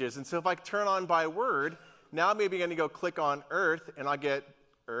languages. And so if I turn on by word, now maybe I'm going to go click on earth, and I get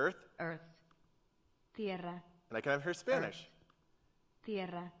earth. Earth. Tierra. And I can have here Spanish. Earth.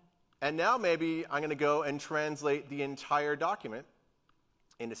 Tierra. And now maybe I'm going to go and translate the entire document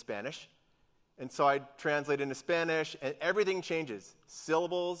into Spanish. And so I translate into Spanish, and everything changes.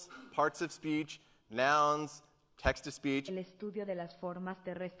 Syllables, parts of speech, nouns, text-to-speech. El estudio de las formas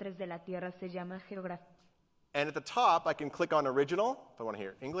terrestres de la Tierra se llama geografía. And at the top, I can click on original, if I want to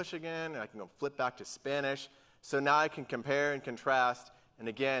hear English again, and I can go flip back to Spanish. So now I can compare and contrast, and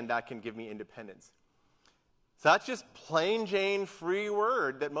again, that can give me independence. So that's just plain Jane free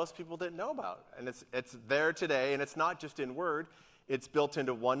Word that most people didn't know about. And it's there today, and it's not just in Word. It's built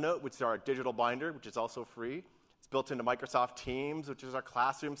into OneNote, which is our digital binder, which is also free. It's built into Microsoft Teams, which is our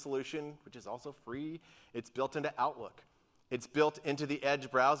classroom solution, which is also free. It's built into Outlook. It's built into the Edge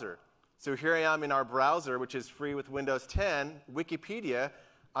browser. So here I am in our browser, which is free with Windows 10, Wikipedia.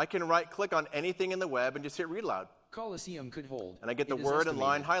 I can right-click on anything in the web and just hit read aloud. Coliseum could hold. And I get the word and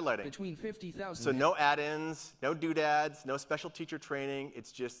line highlighting. Between 50,000. So no add-ins, no doodads, no special teacher training.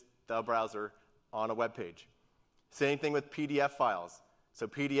 It's just the browser on a web page. Same thing with PDF files. So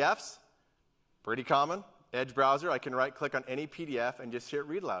PDFs, pretty common. Edge browser, I can right-click on any PDF and just hit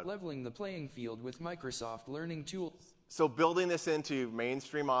read aloud. Leveling the playing field with Microsoft Learning Tools. So building this into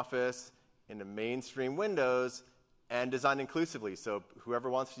mainstream Office, into mainstream Windows, and designed inclusively. So whoever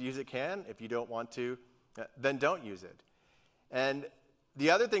wants to use it can. If you don't want to, then don't use it. And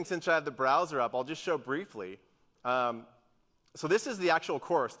the other thing, since I have the browser up, I'll just show briefly. So this is the actual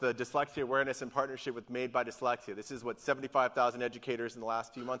course, the Dyslexia Awareness in partnership with Made by Dyslexia. This is what 75,000 educators in the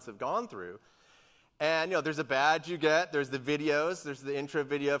last few months have gone through. And there's a badge you get. There's the videos. There's the intro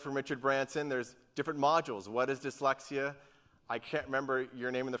video from Richard Branson. There's different modules. What is dyslexia? I can't remember your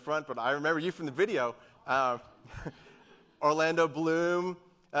name in the front, but I remember you from the video. Orlando Bloom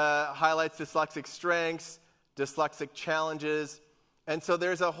highlights dyslexic strengths, dyslexic challenges. And so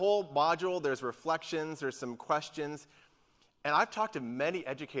there's a whole module. There's reflections. There's some questions. And I've talked to many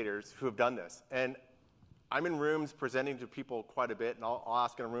educators who have done this. And I'm in rooms presenting to people quite a bit, and I'll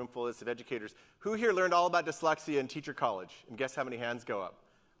ask in a room full of educators, who here learned all about dyslexia in teacher college? And guess how many hands go up?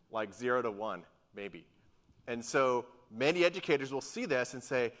 Like 0 to 1, maybe. And so many educators will see this and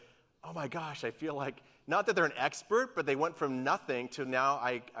say, oh my gosh, I feel like, not that they're an expert, but they went from nothing to now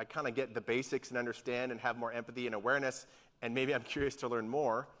I kind of get the basics and understand and have more empathy and awareness, and maybe I'm curious to learn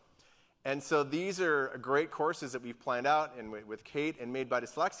more. And so these are great courses that we've planned out, and with Kate and Made by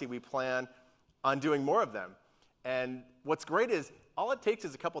Dyslexia, we plan on doing more of them. And what's great is all it takes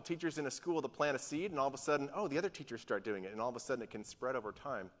is a couple teachers in a school to plant a seed, and all of a sudden, the other teachers start doing it, and all of a sudden it can spread over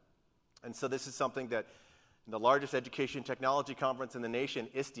time. And so this is something that the largest education technology conference in the nation,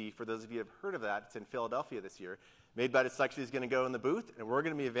 ISTE, for those of you who have heard of that, it's in Philadelphia this year. Made by Dyslexia is going to go in the booth, and we're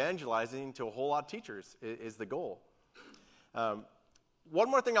going to be evangelizing to a whole lot of teachers is the goal.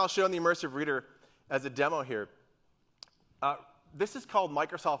 One more thing I'll show in the immersive reader as a demo here. This is called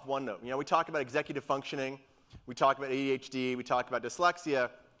Microsoft OneNote. We talk about executive functioning, we talk about ADHD, we talk about dyslexia.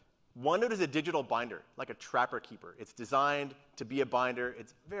 OneNote is a digital binder, like a trapper keeper. It's designed to be a binder.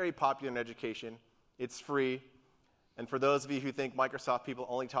 It's very popular in education. It's free. And for those of you who think Microsoft people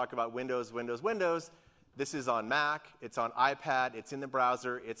only talk about Windows, this is on Mac, it's on iPad, it's in the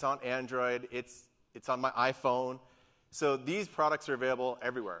browser, it's on Android, it's on my iPhone. So these products are available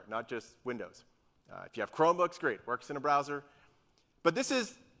everywhere, not just Windows. If you have Chromebooks, great, works in a browser. But this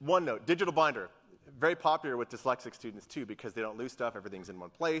is OneNote, digital binder. Very popular with dyslexic students too, because they don't lose stuff, everything's in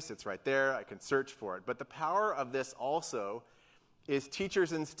one place, it's right there, I can search for it. But the power of this also is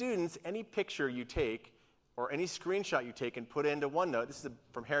teachers and students, any picture you take or any screenshot you take and put into OneNote, this is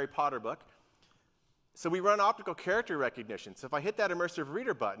from Harry Potter book. So we run optical character recognition. So if I hit that immersive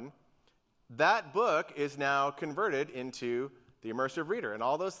reader button, that book is now converted into the immersive reader. And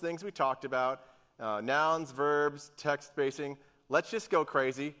all those things we talked about, nouns, verbs, text spacing, let's just go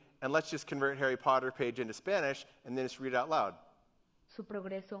crazy and let's just convert Harry Potter page into Spanish and then just read it out loud. Su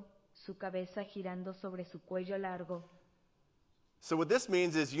progreso, su cabeza girando sobre su cuello largo. So what this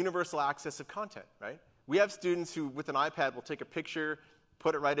means is universal access of content, right? We have students who, with an iPad, will take a picture,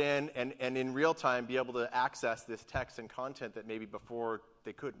 put it right in, and in real time be able to access this text and content that maybe before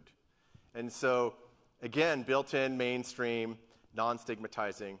they couldn't. And so, again, built-in, mainstream,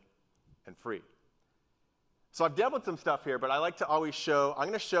 non-stigmatizing, and free. So I've demoed some stuff here, but I like to always show, I'm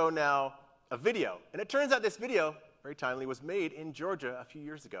going to show now a video. And it turns out this video, very timely, was made in Georgia a few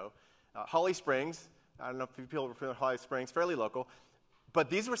years ago. Holly Springs, I don't know if people are familiar with Holly Springs, fairly local. But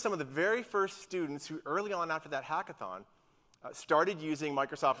these were some of the very first students who early on after that hackathon started using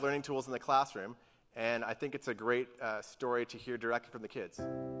Microsoft Learning tools in the classroom. And I think it's a great story to hear directly from the kids.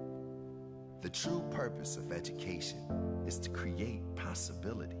 The true purpose of education is to create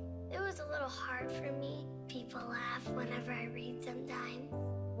possibility. It was a little hard for me. People laugh whenever I read sometimes.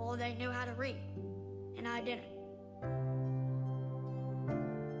 Well, they knew how to read, and I didn't.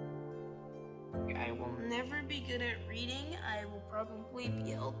 I will never be good at reading. I will probably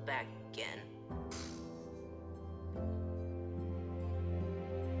be held back again.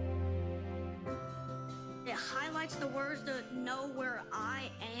 It highlights the words to know where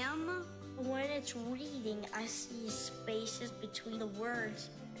I am. When it's reading, I see spaces between the words,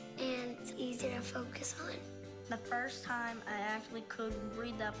 and it's easy to focus on. The first time I actually could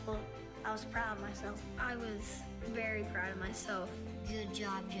read that book, I was proud of myself. I was very proud of myself. Good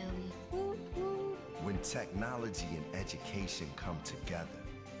job, Joey. When technology and education come together,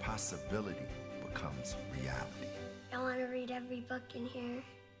 possibility becomes reality. I want to read every book in here.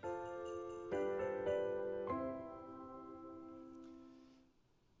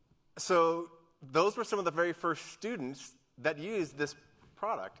 So those were some of the very first students that used this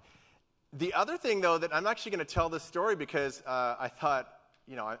product. The other thing, though, that I'm actually going to tell this story because I thought,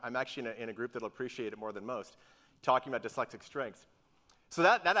 I'm actually in a group that'll appreciate it more than most, talking about dyslexic strengths. So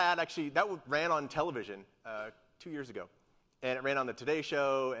that ad actually, ran on television 2 years ago. And it ran on the Today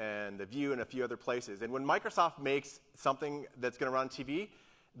Show and The View and a few other places. And when Microsoft makes something that's going to run on TV,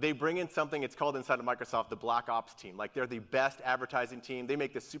 they bring in something, it's called inside of Microsoft the Black Ops team. Like, they're the best advertising team. They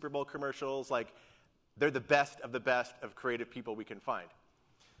make the Super Bowl commercials. Like, they're the best of creative people we can find.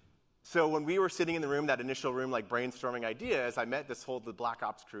 So when we were sitting in the room, that initial room, like brainstorming ideas, I met the Black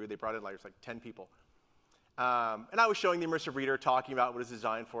Ops crew. They brought in like 10 people. And I was showing the immersive reader, talking about what is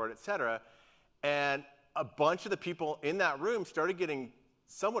designed for it, et cetera. And a bunch of the people in that room started getting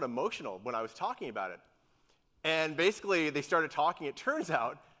somewhat emotional when I was talking about it. And basically, they started talking. It turns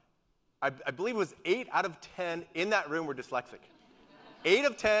out, I believe it was 8 out of 10 in that room were dyslexic. 8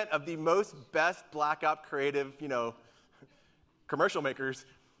 of 10 of the best black op creative, commercial makers.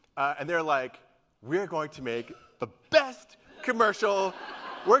 And they're like, we're going to make the best commercial.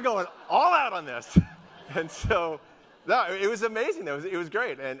 We're going all out on this. And so, no, it was amazing. It was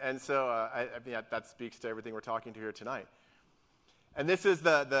great. And so I mean, that speaks to everything we're talking to here tonight. And this is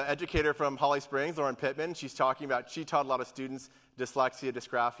the educator from Holly Springs, Lauren Pittman. She taught a lot of students dyslexia,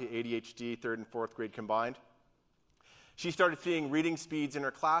 dysgraphia, ADHD, 3rd and 4th grade combined. She started seeing reading speeds in her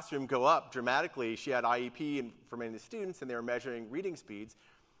classroom go up dramatically. She had IEP for many of the students, and they were measuring reading speeds.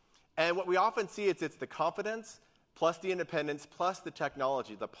 And what we often see is it's the confidence plus the independence plus the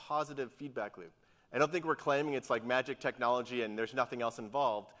technology, the positive feedback loop. I don't think we're claiming it's like magic technology and there's nothing else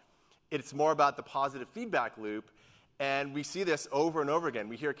involved. It's more about the positive feedback loop. And we see this over and over again.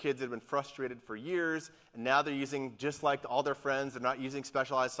 We hear kids that have been frustrated for years, and now they're using, just like all their friends, they're not using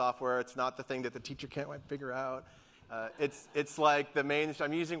specialized software. It's not the thing that the teacher can't quite figure out. It's like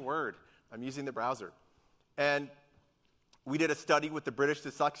I'm using Word. I'm using the browser. And we did a study with the British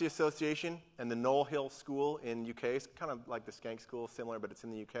Dyslexia Association and the Knoll Hill School in UK. It's kind of like the Schenck School, similar, but it's in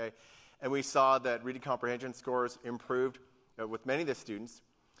the UK. And we saw that reading comprehension scores improved with many of the students.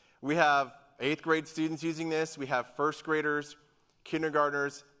 We have 8th grade students using this. We have 1st graders,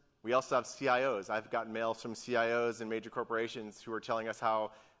 kindergartners. We also have CIOs. I've gotten mails from CIOs and major corporations who are telling us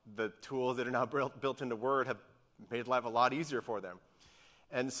how the tools that are now built into Word have made life a lot easier for them.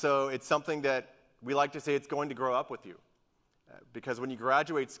 And so it's something that we like to say it's going to grow up with you. Because when you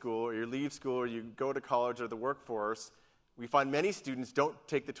graduate school or you leave school or you go to college or the workforce, we find many students don't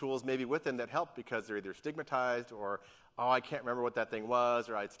take the tools maybe with them that help because they're either stigmatized or, oh, I can't remember what that thing was,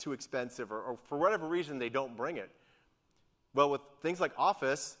 or it's too expensive, or for whatever reason they don't bring it. Well, with things like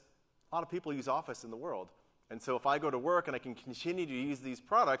Office, a lot of people use Office in the world. And so if I go to work and I can continue to use these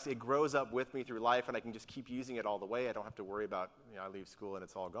products, it grows up with me through life and I can just keep using it all the way. I don't have to worry about, I leave school and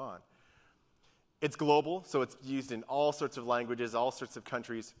it's all gone. It's global, so it's used in all sorts of languages, all sorts of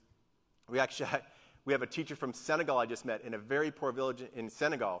countries. We have a teacher from Senegal I just met in a very poor village in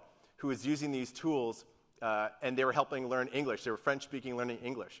Senegal who was using these tools, and they were helping learn English. They were French-speaking, learning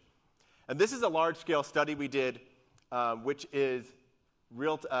English. And this is a large-scale study we did, which is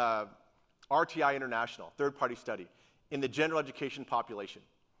RTI International, third-party study, in the general education population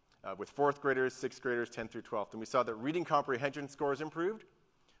with 4th graders, 6th graders, 10th through 12th. And we saw that reading comprehension scores improved,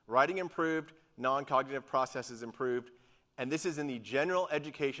 writing improved, non-cognitive processes improved, and this is in the general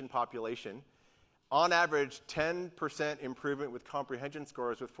education population. On average, 10% improvement with comprehension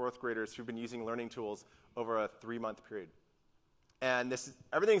scores with 4th graders who've been using learning tools over a 3-month period. And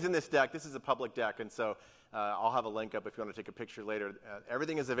everything's in this deck. This is a public deck, and so I'll have a link up if you want to take a picture later.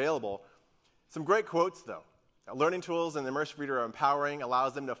 Everything is available. Some great quotes, though. Learning tools and the immersive reader are empowering,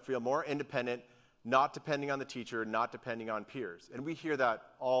 allows them to feel more independent, not depending on the teacher, not depending on peers. And we hear that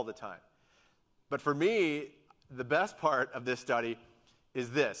all the time. But for me, the best part of this study is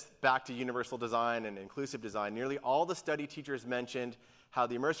this, back to universal design and inclusive design. Nearly all the study teachers mentioned how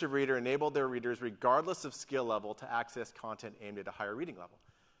the immersive reader enabled their readers, regardless of skill level, to access content aimed at a higher reading level.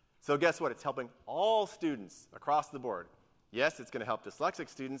 So guess what? It's helping all students across the board. Yes, it's going to help dyslexic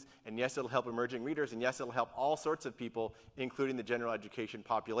students, and yes, it'll help emerging readers, and yes, it'll help all sorts of people, including the general education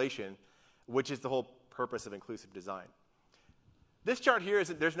population, which is the whole purpose of inclusive design. This chart here,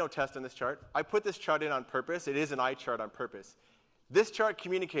 there's no test on this chart. I put this chart in on purpose. It is an eye chart on purpose. This chart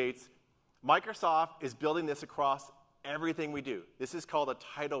communicates Microsoft is building this across everything we do. This is called a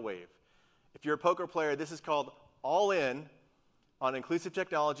tidal wave. If you're a poker player, this is called all in on inclusive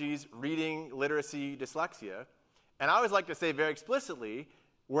technologies, reading, literacy, dyslexia. And I always like to say very explicitly,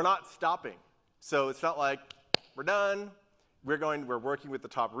 we're not stopping. So it's not like we're done. We're working with the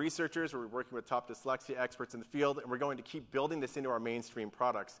top researchers, we're working with top dyslexia experts in the field, and we're going to keep building this into our mainstream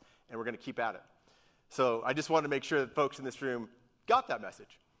products, and we're going to keep at it. So I just wanted to make sure that folks in this room got that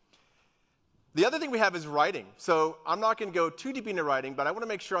message. The other thing we have is writing. So I'm not going to go too deep into writing, but I want to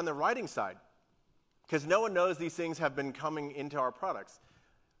make sure on the writing side, because no one knows these things have been coming into our products.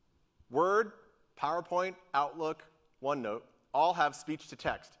 Word, PowerPoint, Outlook, OneNote, all have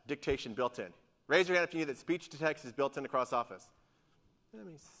speech-to-text, dictation built in. Raise your hand if you knew that speech-to-text is built in across Office. 7,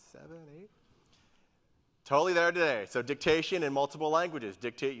 8. Totally there today. So dictation in multiple languages.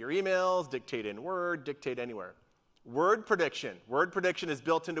 Dictate your emails, dictate in Word, dictate anywhere. Word prediction. Word prediction is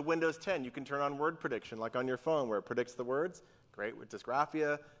built into Windows 10. You can turn on word prediction, like on your phone, where it predicts the words. Great with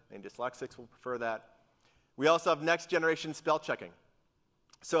dysgraphia, and dyslexics will prefer that. We also have next-generation spell checking.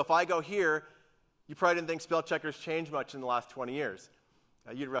 So if I go here, You probably didn't think spell checkers changed much in the last 20 years.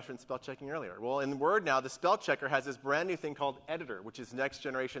 You'd referenced spell checking earlier. Well, in Word now, the spell checker has this brand new thing called Editor, which is next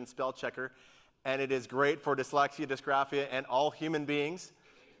generation spell checker, and it is great for dyslexia, dysgraphia, and all human beings.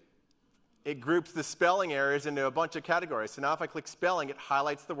 It groups the spelling errors into a bunch of categories. So now if I click spelling, it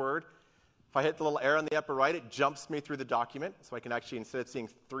highlights the word. If I hit the little arrow on the upper right, it jumps me through the document. So I can actually, instead of seeing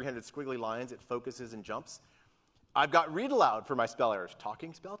 300 squiggly lines, it focuses and jumps. I've got read aloud for my spell errors,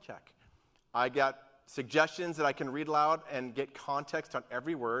 talking spell check. I got suggestions that I can read aloud and get context on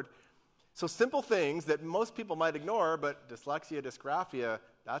every word. So simple things that most people might ignore, but dyslexia, dysgraphia,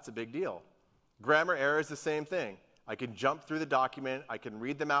 that's a big deal. Grammar errors, the same thing. I can jump through the document, I can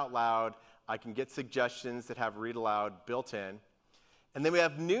read them out loud, I can get suggestions that have read aloud built in. And then we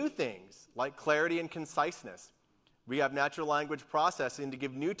have new things like clarity and conciseness. We have natural language processing to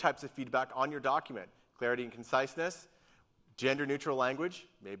give new types of feedback on your document. Clarity and conciseness, gender neutral language.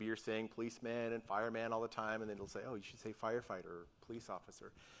 Maybe you're saying policeman and fireman all the time, and then it'll say, oh, you should say firefighter or police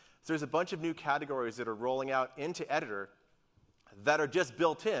officer. So there's a bunch of new categories that are rolling out into Editor that are just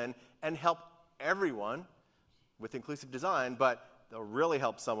built in and help everyone with inclusive design, but they'll really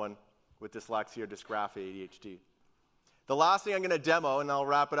help someone with dyslexia, dysgraphia, ADHD. The last thing I'm going to demo, and I'll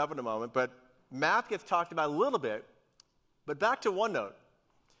wrap it up in a moment, but math gets talked about a little bit, but back to OneNote.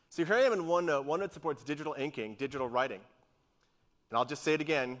 So here I am in OneNote. OneNote supports digital inking, digital writing. And I'll just say it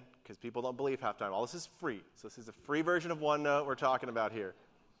again, because people don't believe half the time. All this is free. So this is a free version of OneNote we're talking about here.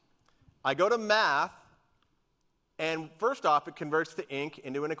 I go to math, and first off, it converts the ink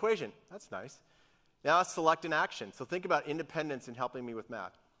into an equation. That's nice. Now I select an action. So think about independence in helping me with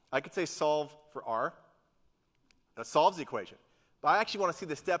math. I could say solve for R. That solves the equation. But I actually want to see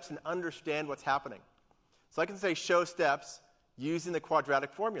the steps and understand what's happening. So I can say show steps using the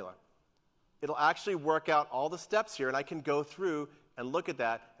quadratic formula. It'll actually work out all the steps here, and I can go through and look at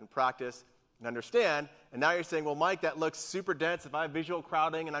that and practice and understand. And now you're saying, well, Mike, that looks super dense. If I have visual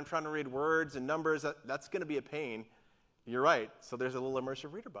crowding and I'm trying to read words and numbers, that's going to be a pain. You're right. So there's a little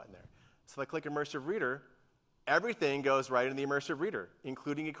immersive reader button there. So if I click immersive reader, everything goes right in the immersive reader,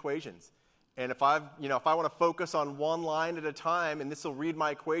 including equations. And if I want to focus on one line at a time, and this will read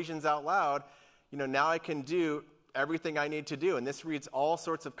my equations out loud, now I can do everything I need to do. And this reads all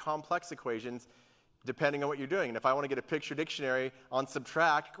sorts of complex equations depending on what you're doing. And if I want to get a picture dictionary on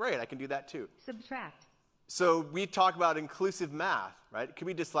subtract, great, I can do that too. Subtract. So we talk about inclusive math, right? It could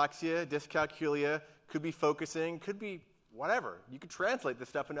be dyslexia, dyscalculia, could be focusing, could be whatever. You could translate this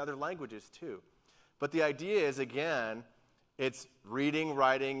stuff into other languages too. But the idea is, again, it's reading,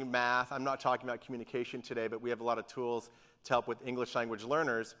 writing, math. I'm not talking about communication today, but we have a lot of tools to help with English language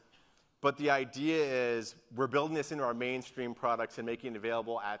learners. But the idea is we're building this into our mainstream products and making it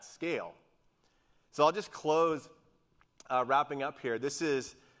available at scale. So I'll just close wrapping up here. This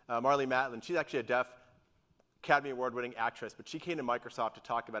is Marlee Matlin. She's actually a Deaf Academy Award-winning actress, but she came to Microsoft to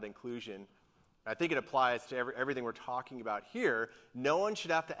talk about inclusion. I think it applies to everything we're talking about here. No one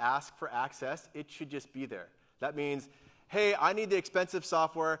should have to ask for access. It should just be there. That means, hey, I need the expensive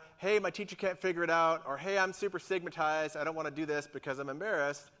software. Hey, my teacher can't figure it out. Or, hey, I'm super stigmatized. I don't want to do this because I'm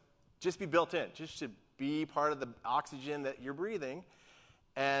embarrassed. Just be built in. Just should be part of the oxygen that you're breathing.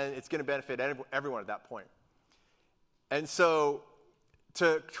 And it's going to benefit everyone at that point. And so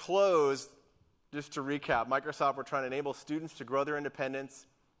to close, just to recap, Microsoft, we're trying to enable students to grow their independence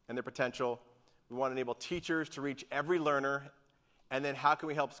and their potential. We want to enable teachers to reach every learner. And then how can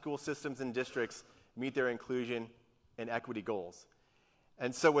we help school systems and districts meet their inclusion and equity goals?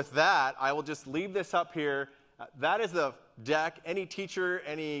 And so with that, I will just leave this up here. That is the deck. Any teacher,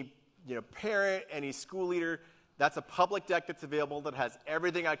 any parent, any school leader, that's a public deck that's available that has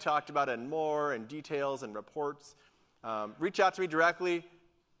everything I talked about and more, and details and reports. Reach out to me directly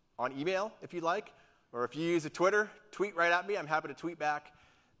on email if you'd like, or if you use a Twitter, tweet right at me. I'm happy to tweet back,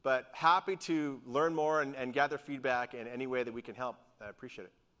 but happy to learn more and gather feedback in any way that we can help. I appreciate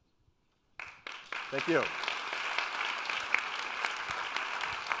it. Thank you.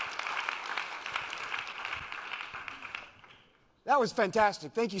 That was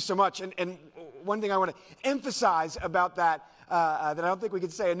fantastic. Thank you so much. And one thing I want to emphasize about that that I don't think we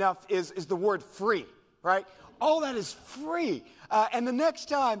can say enough is the word free, right? All that is free. And the next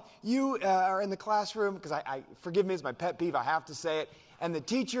time you are in the classroom, because forgive me, it's my pet peeve, I have to say it, and the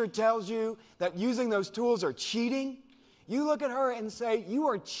teacher tells you that using those tools are cheating, you look at her and say, you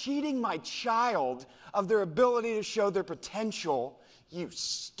are cheating my child of their ability to show their potential, you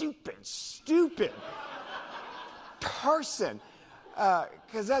stupid person.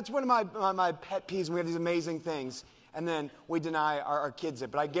 Because that's one of my pet peeves, and we have these amazing things. and then we deny our kids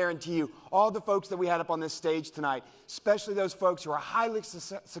it. But I guarantee you, all the folks that we had up on this stage tonight, especially those folks who are highly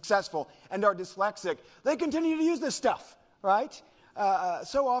successful and are dyslexic, they continue to use this stuff, right?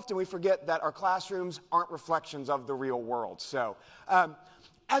 So often we forget that our classrooms aren't reflections of the real world. So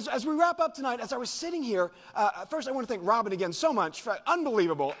as we wrap up tonight, as I was sitting here, first I want to thank Robyn again so much.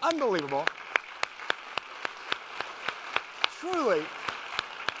 Unbelievable. Truly.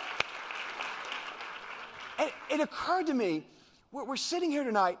 It occurred to me, we're sitting here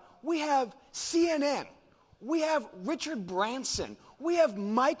tonight, we have CNN, we have Richard Branson, we have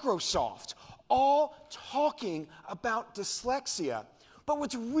Microsoft, all talking about dyslexia. But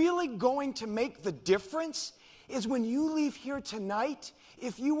what's really going to make the difference is when you leave here tonight,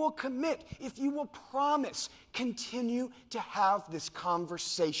 if you will commit, if you will promise, continue to have this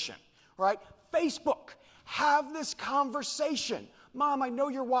conversation, right? Facebook, have this conversation. Mom, I know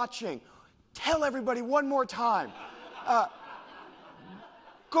you're watching. Tell everybody one more time.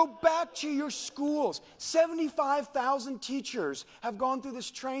 Go back to your schools. 75,000 teachers have gone through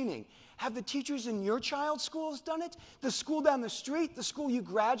this training. Have the teachers in your child's schools done it? The school down the street, the school you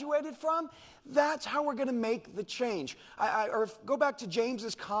graduated from? That's how we're going to make the change. Or go back to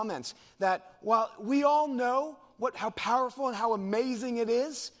James's comments that while we all know how powerful and how amazing it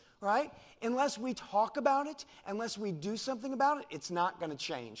is, right? Unless we talk about it, unless we do something about it, it's not going to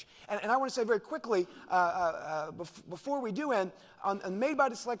change. And I want to say very quickly, before we do end, on Made by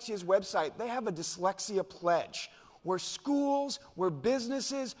Dyslexia's website, they have a dyslexia pledge where schools, where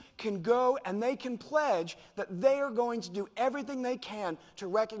businesses can go and they can pledge that they are going to do everything they can to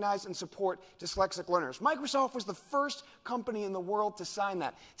recognize and support dyslexic learners. Microsoft was the first company in the world to sign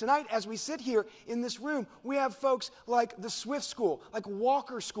that. Tonight, as we sit here in this room, we have folks like the Swift School, like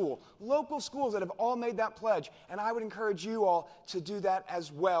Walker School, local schools that have all made that pledge. And I would encourage you all to do that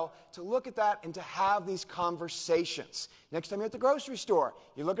as well, to look at that and to have these conversations. Next time you're at the grocery store,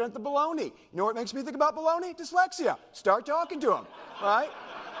 you're looking at the bologna. You know what makes me think about bologna? Dyslexia. Start talking to them, right?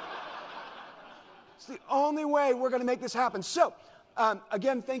 It's the only way we're going to make this happen. So,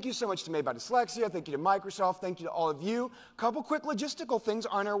 again, thank you so much to Made by Dyslexia. Thank you to Microsoft. Thank you to all of you. A couple quick logistical things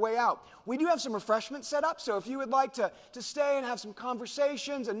on our way out. We do have some refreshments set up, so if you would like to stay and have some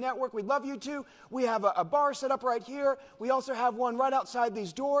conversations and network, we'd love you to. We have a bar set up right here. We also have one right outside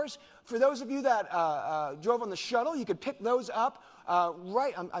these doors. For those of you that drove on the shuttle, you could pick those up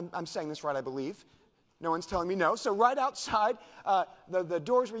I'm saying this right, I believe. No one's telling me no. So right outside, the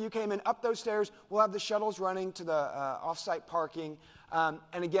doors where you came in, up those stairs, we'll have the shuttles running to the off-site parking.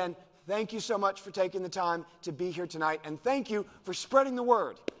 And again, thank you so much for taking the time to be here tonight. And thank you for spreading the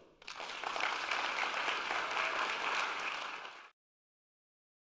word.